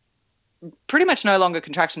was pretty much no longer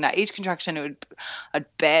contraction. Now each contraction, I'd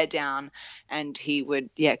bear down, and he would,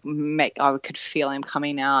 I could feel him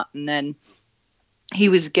coming out. And then he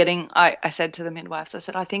was getting, I said to the midwives, I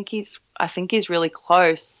said, I think he's really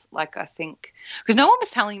close. Like, I think, because no one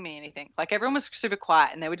was telling me anything. Like, everyone was super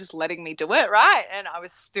quiet, and they were just letting me do it, right? And I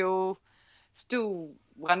was still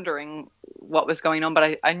wondering what was going on,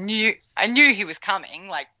 but I knew he was coming.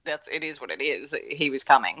 Like, it is what it is. He was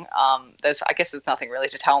coming. I guess there's nothing really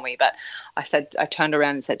to tell me, but I turned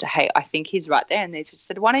around and said to, hey, I think he's right there. And they just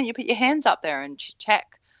said, why don't you put your hands up there and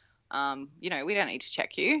check? We don't need to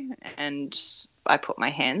check you. And I put my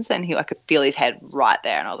hands, and I could feel his head right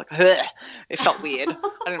there, and I was like, ugh. It felt weird.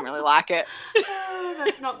 I didn't really like it.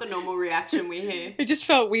 That's not the normal reaction we hear. It just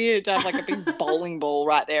felt weird to have like a big bowling ball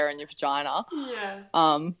right there in your vagina. Yeah.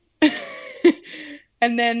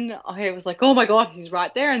 And then I was like, oh my God, he's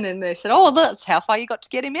right there. And then they said, oh, that's how far you got to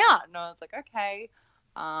get him out. And I was like, okay.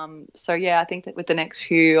 So yeah, I think that with the next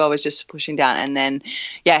few, I was just pushing down, and then,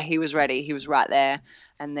 he was ready. He was right there.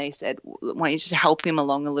 And they said, why don't you just help him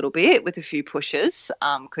along a little bit with a few pushes?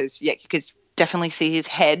 Because, you could definitely see his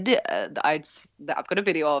head. I've got a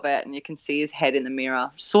video of it, and you can see his head in the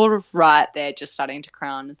mirror, sort of right there, just starting to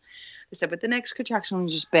crown. They said, with the next contraction,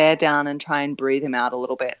 just bear down and try and breathe him out a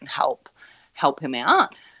little bit and help him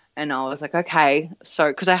out. And I was like, okay.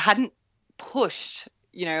 So, because I hadn't pushed,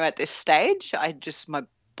 at this stage, my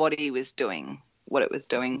body was doing what it was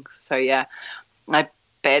doing. So, yeah, I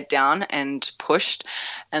bared down and pushed,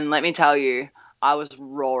 and let me tell you, I was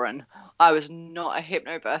roaring. I was not a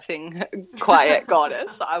hypnobirthing quiet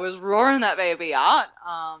goddess. I was roaring that baby out,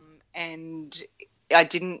 and I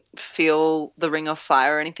didn't feel the ring of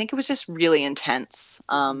fire or anything. It was just really intense,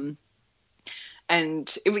 and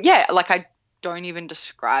I don't even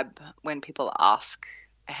describe when people ask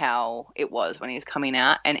how it was when he was coming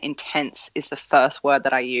out, and intense is the first word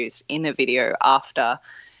that I use in the video after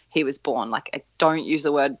he was born. Like, I don't use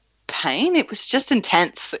the word pain. It was just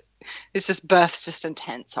intense. It's just birth's just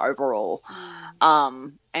intense overall.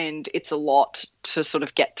 And it's a lot to sort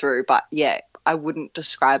of get through, but yeah, I wouldn't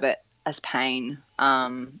describe it as pain.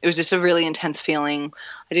 It was just a really intense feeling.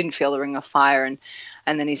 I didn't feel the ring of fire,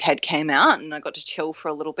 and then his head came out and I got to chill for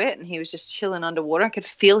a little bit, and he was just chilling underwater. I could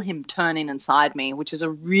feel him turning inside me, which is a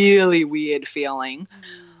really weird feeling.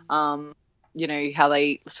 You know how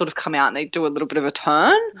they sort of come out and they do a little bit of a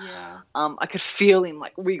turn? Yeah. I could feel him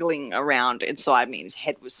like wiggling around inside me. His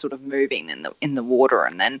head was sort of moving in the water,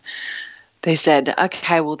 and then they said,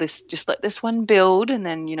 okay, well, just let this one build, and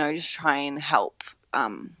then, you know, just try and help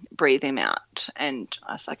breathe him out. And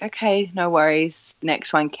I was like, okay, no worries.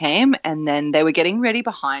 Next one came, and then they were getting ready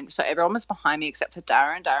behind. So everyone was behind me except for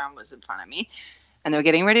Darren. Darren was in front of me, and they were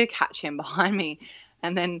getting ready to catch him behind me.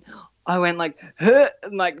 And then I went like, huh,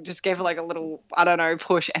 and like just gave like a little, I don't know,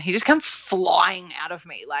 push, and he just came flying out of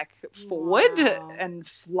me, like forward and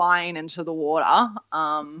flying into the water.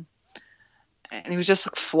 And he was just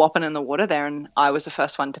like, flopping in the water there, and I was the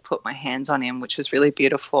first one to put my hands on him, which was really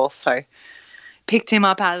beautiful. So picked him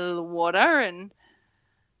up out of the water and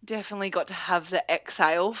definitely got to have the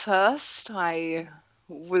exhale first. I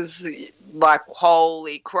was like,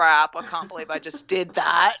 holy crap, I can't believe I just did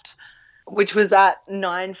that, which was at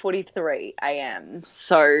 9:43 a.m.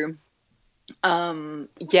 So,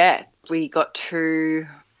 yeah, we got to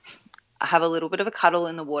have a little bit of a cuddle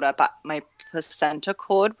in the water, but my placenta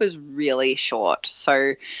cord was really short.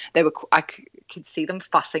 So I could see them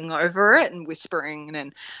fussing over it and whispering,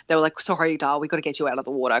 and they were like, sorry, Dar, we got to get you out of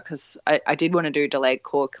the water, because I did want to do delayed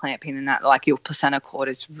cord clamping, and that, like, your placenta cord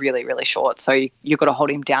is really, really short. So you got to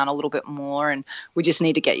hold him down a little bit more, and we just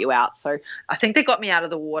need to get you out. So I think they got me out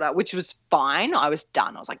of the water, which was fine. I was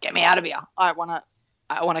done. I was like, get me out of here. I want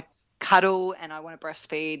to cuddle and I want to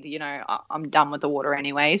breastfeed. You know, I'm done with the water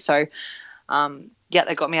anyway. So, yeah,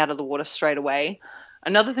 they got me out of the water straight away.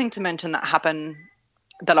 Another thing to mention that happened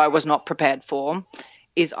that I was not prepared for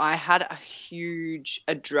is I had a huge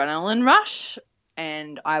adrenaline rush,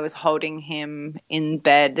 and I was holding him in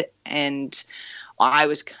bed and I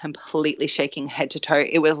was completely shaking head to toe.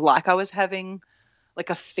 It was like I was having like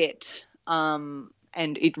a fit.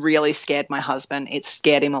 And it really scared my husband. It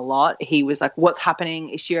scared him a lot. He was like, what's happening?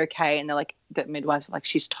 Is she okay? And they're like, the midwives are like,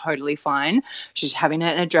 she's totally fine. She's having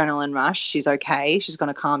an adrenaline rush. She's okay. She's going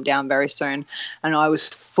to calm down very soon. And I was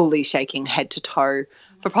fully shaking head to toe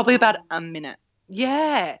for probably about a minute.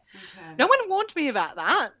 Yeah. Okay. No one warned me about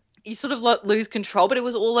that. You sort of lose control, but it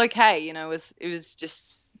was all okay. You know, it was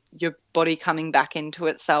just your body coming back into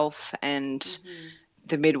itself, and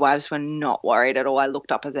the midwives were not worried at all. I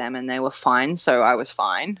looked up at them and they were fine. So I was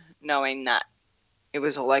fine, knowing that it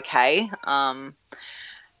was all okay. And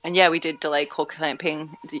yeah, we did delayed cord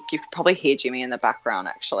clamping. You could probably hear Jimmy in the background,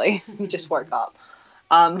 actually. He just woke up.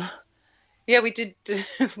 Yeah, we did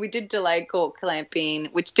delayed cord clamping,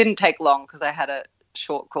 which didn't take long because I had a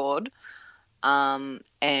short cord. And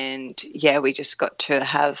yeah, we just got to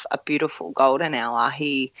have a beautiful golden hour.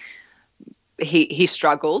 He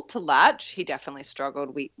struggled to latch. He definitely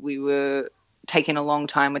struggled. We were taking a long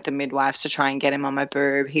time with the midwives to try and get him on my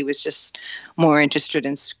boob. He was just more interested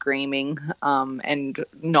in screaming, and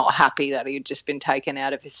not happy that he had just been taken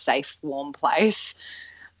out of his safe, warm place.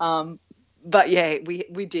 But yeah,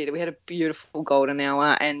 we did. We had a beautiful golden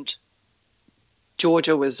hour, and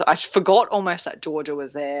I forgot almost that Georgia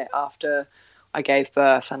was there after I gave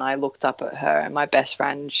birth, and I looked up at her, and my best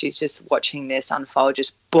friend, she's just watching this unfold,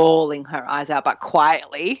 just bawling her eyes out, but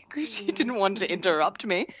quietly, because she didn't want to interrupt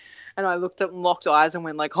me. And I looked up and locked eyes and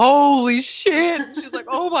went like, holy shit. She's like,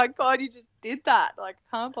 oh my God, you just did that. Like,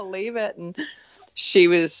 can't believe it. And she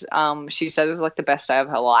was, she said it was like the best day of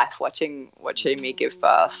her life watching me give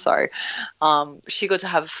birth. So she got to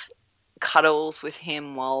have cuddles with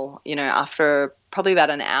him while, you know, after probably about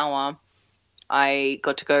an hour, I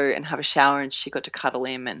got to go and have a shower, and she got to cuddle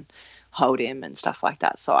him and hold him and stuff like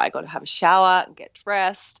that. So I got to have a shower and get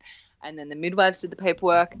dressed, and then the midwives did the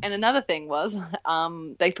paperwork. And another thing was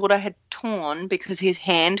they thought I had torn because his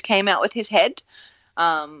hand came out with his head.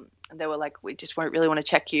 They were like, we just really want to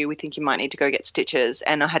check you. We think you might need to go get stitches.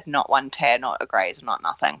 And I had not one tear, not a graze, not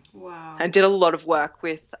nothing. Wow. I did a lot of work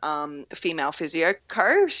with a female physio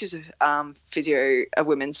co. She's a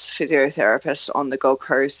women's physiotherapist on the Gold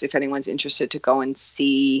Coast, if anyone's interested to go and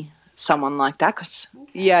see someone like that. Because,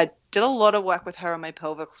 yeah, I did a lot of work with her on my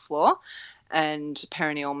pelvic floor and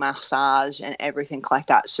perineal massage and everything like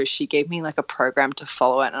that. So she gave me like a program to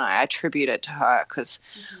follow it, and I attribute it to her because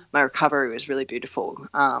my recovery was really beautiful.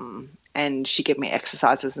 and she gave me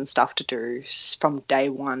exercises and stuff to do from day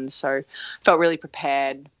one. So felt really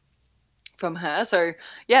prepared from her. So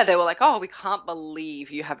yeah, they were like, "Oh, we can't believe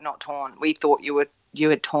you have not torn. We thought you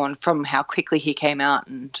had torn," from how quickly he came out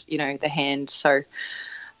and, the hand. So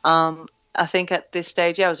I think at this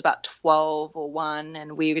stage, I was about 12 or 1,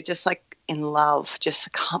 and we were just like in love. Just,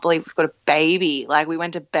 I can't believe we've got a baby. Like, we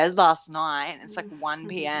went to bed last night and it's like 1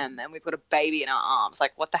 p.m. and we've got a baby in our arms.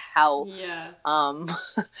 Like, what the hell? Yeah.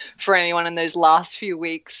 For anyone in those last few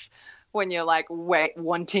weeks when you're like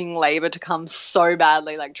wanting labor to come so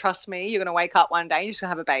badly, like, trust me, you're going to wake up one day and you're just going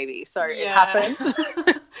to have a baby. So it happens.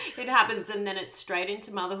 It happens, and then it's straight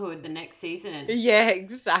into motherhood the next season. Yeah,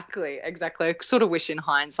 exactly. I sort of wish in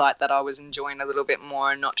hindsight that I was enjoying a little bit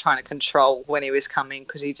more and not trying to control when he was coming,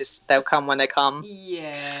 because they'll come when they come.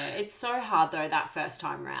 Yeah, it's so hard though that first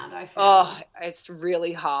time round, I feel. Oh, it's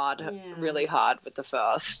really hard with the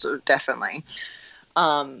first, definitely.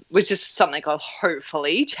 Which is something I'll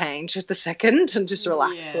hopefully change with the second and just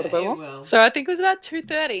relax a little bit more. Will. So I think it was about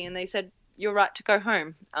 2:30, and they said, "You're right to go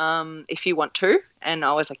home, if you want to." And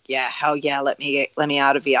I was like, "Yeah, hell yeah, let me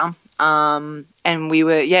out of here." And we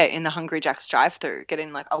were in the Hungry Jack's drive-through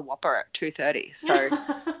getting like a Whopper at 2:30. So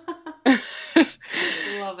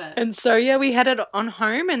love it. And so we headed on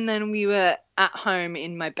home, and then we were at home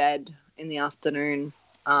in my bed in the afternoon.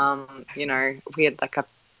 We had like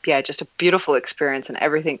just a beautiful experience, and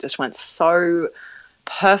everything just went so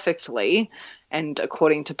perfectly and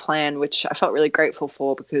according to plan, which I felt really grateful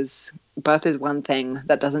for, because birth is one thing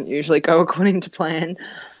that doesn't usually go according to plan.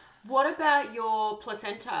 What about your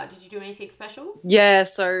placenta? Did you do anything special? Yeah,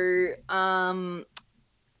 so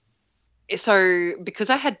because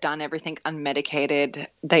I had done everything unmedicated,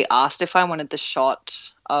 they asked if I wanted the shot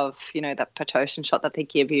of, that Pitocin shot that they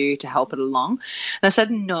give you to help it along. And I said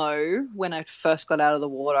no. When I first got out of the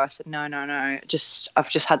water, I said, no. I've just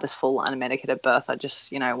had this full unmedicated birth. I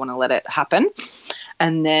just, want to let it happen.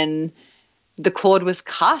 And then the cord was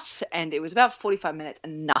cut, and it was about 45 minutes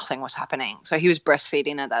and nothing was happening. So he was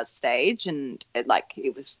breastfeeding at that stage, and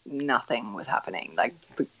nothing was happening. Like,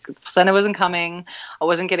 the placenta wasn't coming. I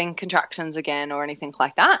wasn't getting contractions again or anything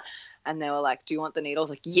like that. And they were like, "Do you want the needle?" I was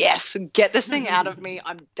like, "Yes, get this thing out of me.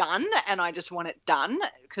 I'm done." And I just want it done,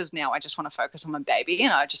 because now I just want to focus on my baby.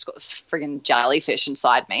 And I just got this friggin' jellyfish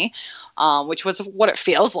inside me, which was what it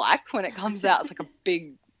feels like when it comes out. It's like a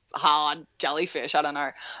big, hard jellyfish. I don't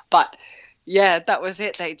know. But yeah, that was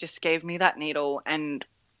it. They just gave me that needle, and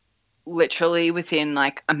literally within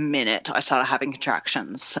like a minute I started having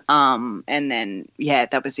contractions. And then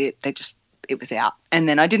that was it. It was out. And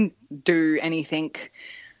then I didn't do anything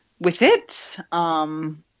with it.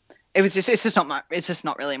 It's just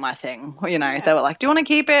not really my thing. They were like, "Do you want to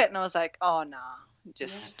keep it?" And I was like, "Oh, nah,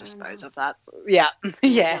 just dispose of that." Yeah.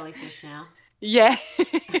 Yeah. Jellyfish now. Yeah.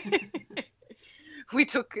 We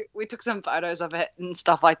took some photos of it and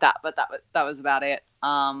stuff like that, but that was about it.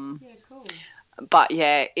 Cool. But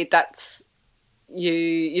that's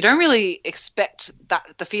you don't really expect that,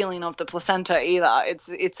 the feeling of the placenta either.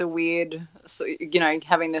 It's a weird,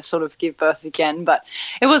 having to sort of give birth again, but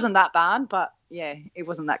it wasn't that bad. But it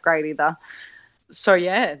wasn't that great either. So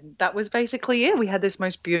that was basically it. We had this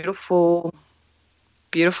most beautiful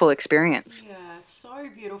experience. Yeah, so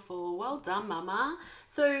beautiful. Well done, Mama.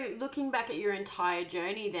 So, looking back at your entire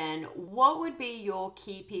journey, then, what would be your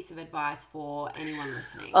key piece of advice for anyone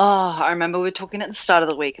listening? Oh, I remember we were talking at the start of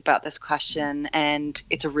the week about this question, and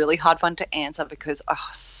it's a really hard one to answer because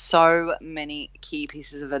so many key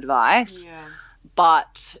pieces of advice. Yeah.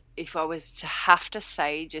 But if I was to have to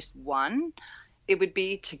say just one, it would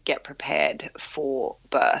be to get prepared for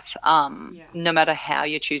birth. No matter how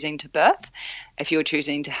you're choosing to birth, if you're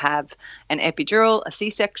choosing to have an epidural, a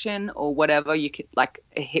C-section, or whatever, you could, like,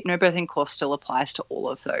 a hypnobirthing course still applies to all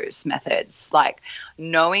of those methods. Like,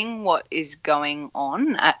 knowing what is going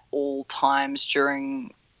on at all times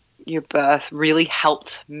during your birth really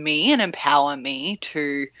helped me and empower me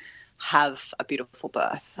to have a beautiful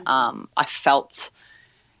birth. I felt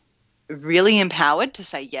really empowered to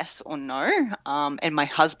say yes or no, and my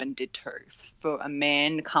husband did too. For a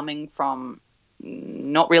man coming from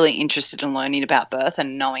not really interested in learning about birth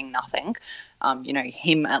and knowing nothing,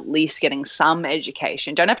 him at least getting some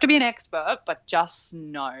education. Don't have to be an expert, but just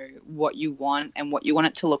know what you want and what you want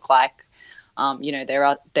it to look like.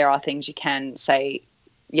 There are things you can say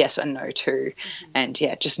yes and no to, and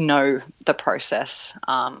just know the process.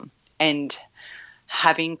 And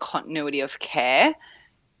having continuity of care,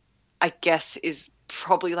 I guess, is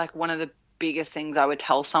probably like one of the biggest things I would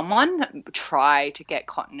tell someone. Try to get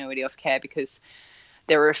continuity of care, because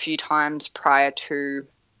there were a few times prior to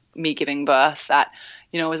me giving birth that,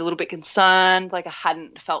 I was a little bit concerned, like I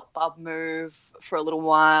hadn't felt Bub move for a little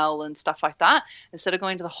while and stuff like that. Instead of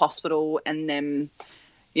going to the hospital and then,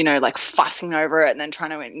 like fussing over it and then trying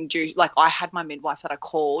to induce, like I had my midwife that I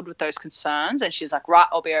called with those concerns, and she's like, right,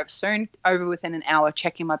 I'll be over soon, over within an hour,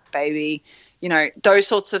 checking my baby, those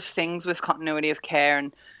sorts of things with continuity of care.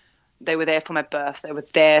 And they were there for my birth. They were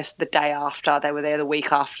there the day after. They were there the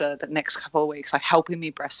week after, the next couple of weeks, like helping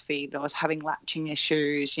me breastfeed. I was having latching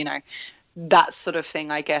issues, that sort of thing,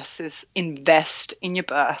 I guess, is invest in your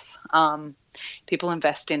birth. People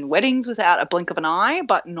invest in weddings without a blink of an eye,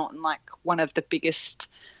 but not in like one of the biggest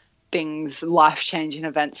things, life-changing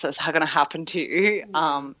events that's going to happen to you.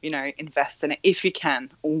 Invest in it if you can,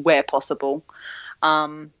 where possible.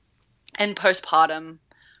 And postpartum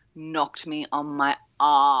knocked me on my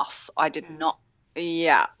ass. I did not.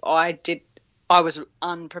 Yeah, I did. I was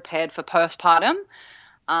unprepared for postpartum.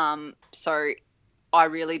 So I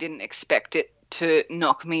really didn't expect it to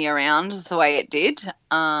knock me around the way it did.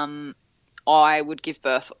 I would give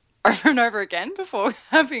birth over and over again before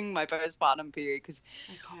having my postpartum period because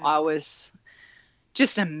I was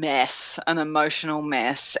just a mess, an emotional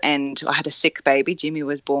mess. And I had a sick baby. Jimmy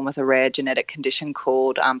was born with a rare genetic condition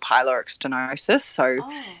called pyloric stenosis. So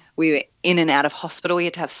we were in and out of hospital. We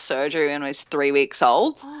had to have surgery when I was 3 weeks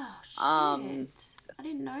old. Oh, shit. I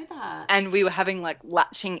didn't know that. And we were having like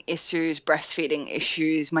latching issues, breastfeeding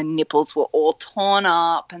issues. My nipples were all torn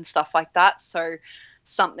up and stuff like that. So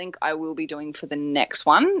something I will be doing for the next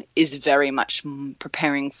one is very much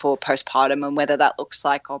preparing for postpartum, and whether that looks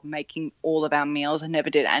like making all of our meals. I never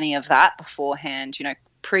did any of that beforehand,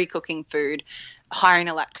 pre-cooking food, hiring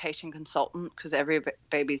a lactation consultant because every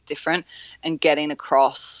baby's different, and getting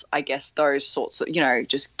across, I guess, those sorts of,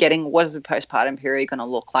 just getting what is the postpartum period going to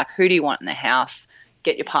look like? Who do you want in the house?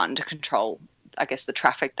 Get your partner to control, I guess, the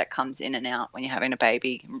traffic that comes in and out when you're having a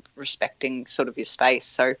baby, respecting sort of your space.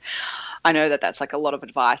 So I know that that's like a lot of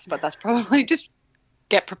advice, but that's probably just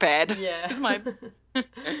get prepared. Yeah.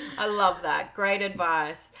 I love that. Great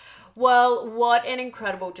advice. Well, what an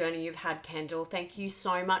incredible journey you've had, Kendall. Thank you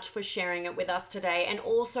so much for sharing it with us today, and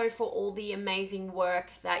also for all the amazing work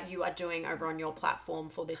that you are doing over on your platform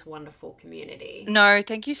for this wonderful community. No,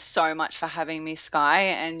 thank you so much for having me, Sky.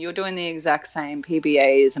 And you're doing the exact same.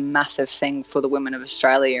 PBA is a massive thing for the women of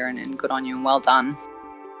Australia, and good on you and well done.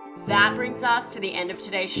 That brings us to the end of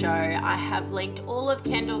today's show. I have linked all of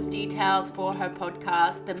Kendall's details for her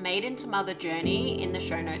podcast, The Maiden to Mother Journey, in the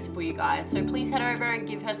show notes for you guys. So please head over and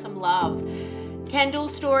give her some love.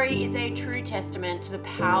 Kendall's story is a true testament to the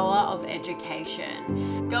power of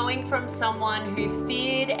education. Going from someone who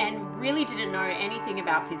feared and really didn't know anything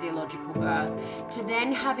about physiological birth to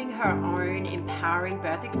then having her own empowering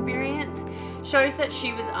birth experience shows that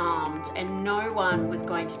she was armed and no one was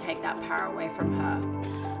going to take that power away from her.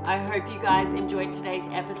 I hope you guys enjoyed today's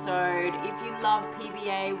episode. If you love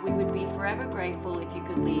PBA, we would be forever grateful if you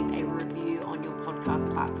could leave a review on your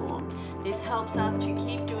podcast platform. This helps us to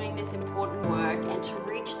keep doing this important work and to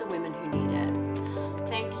reach the women who need it.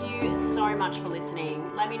 Thank you so much for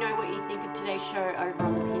listening. Let me know what you think of today's show over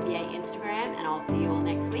on the PBA Instagram, and I'll see you all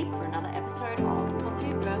next week for another episode of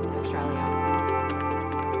Positive Birth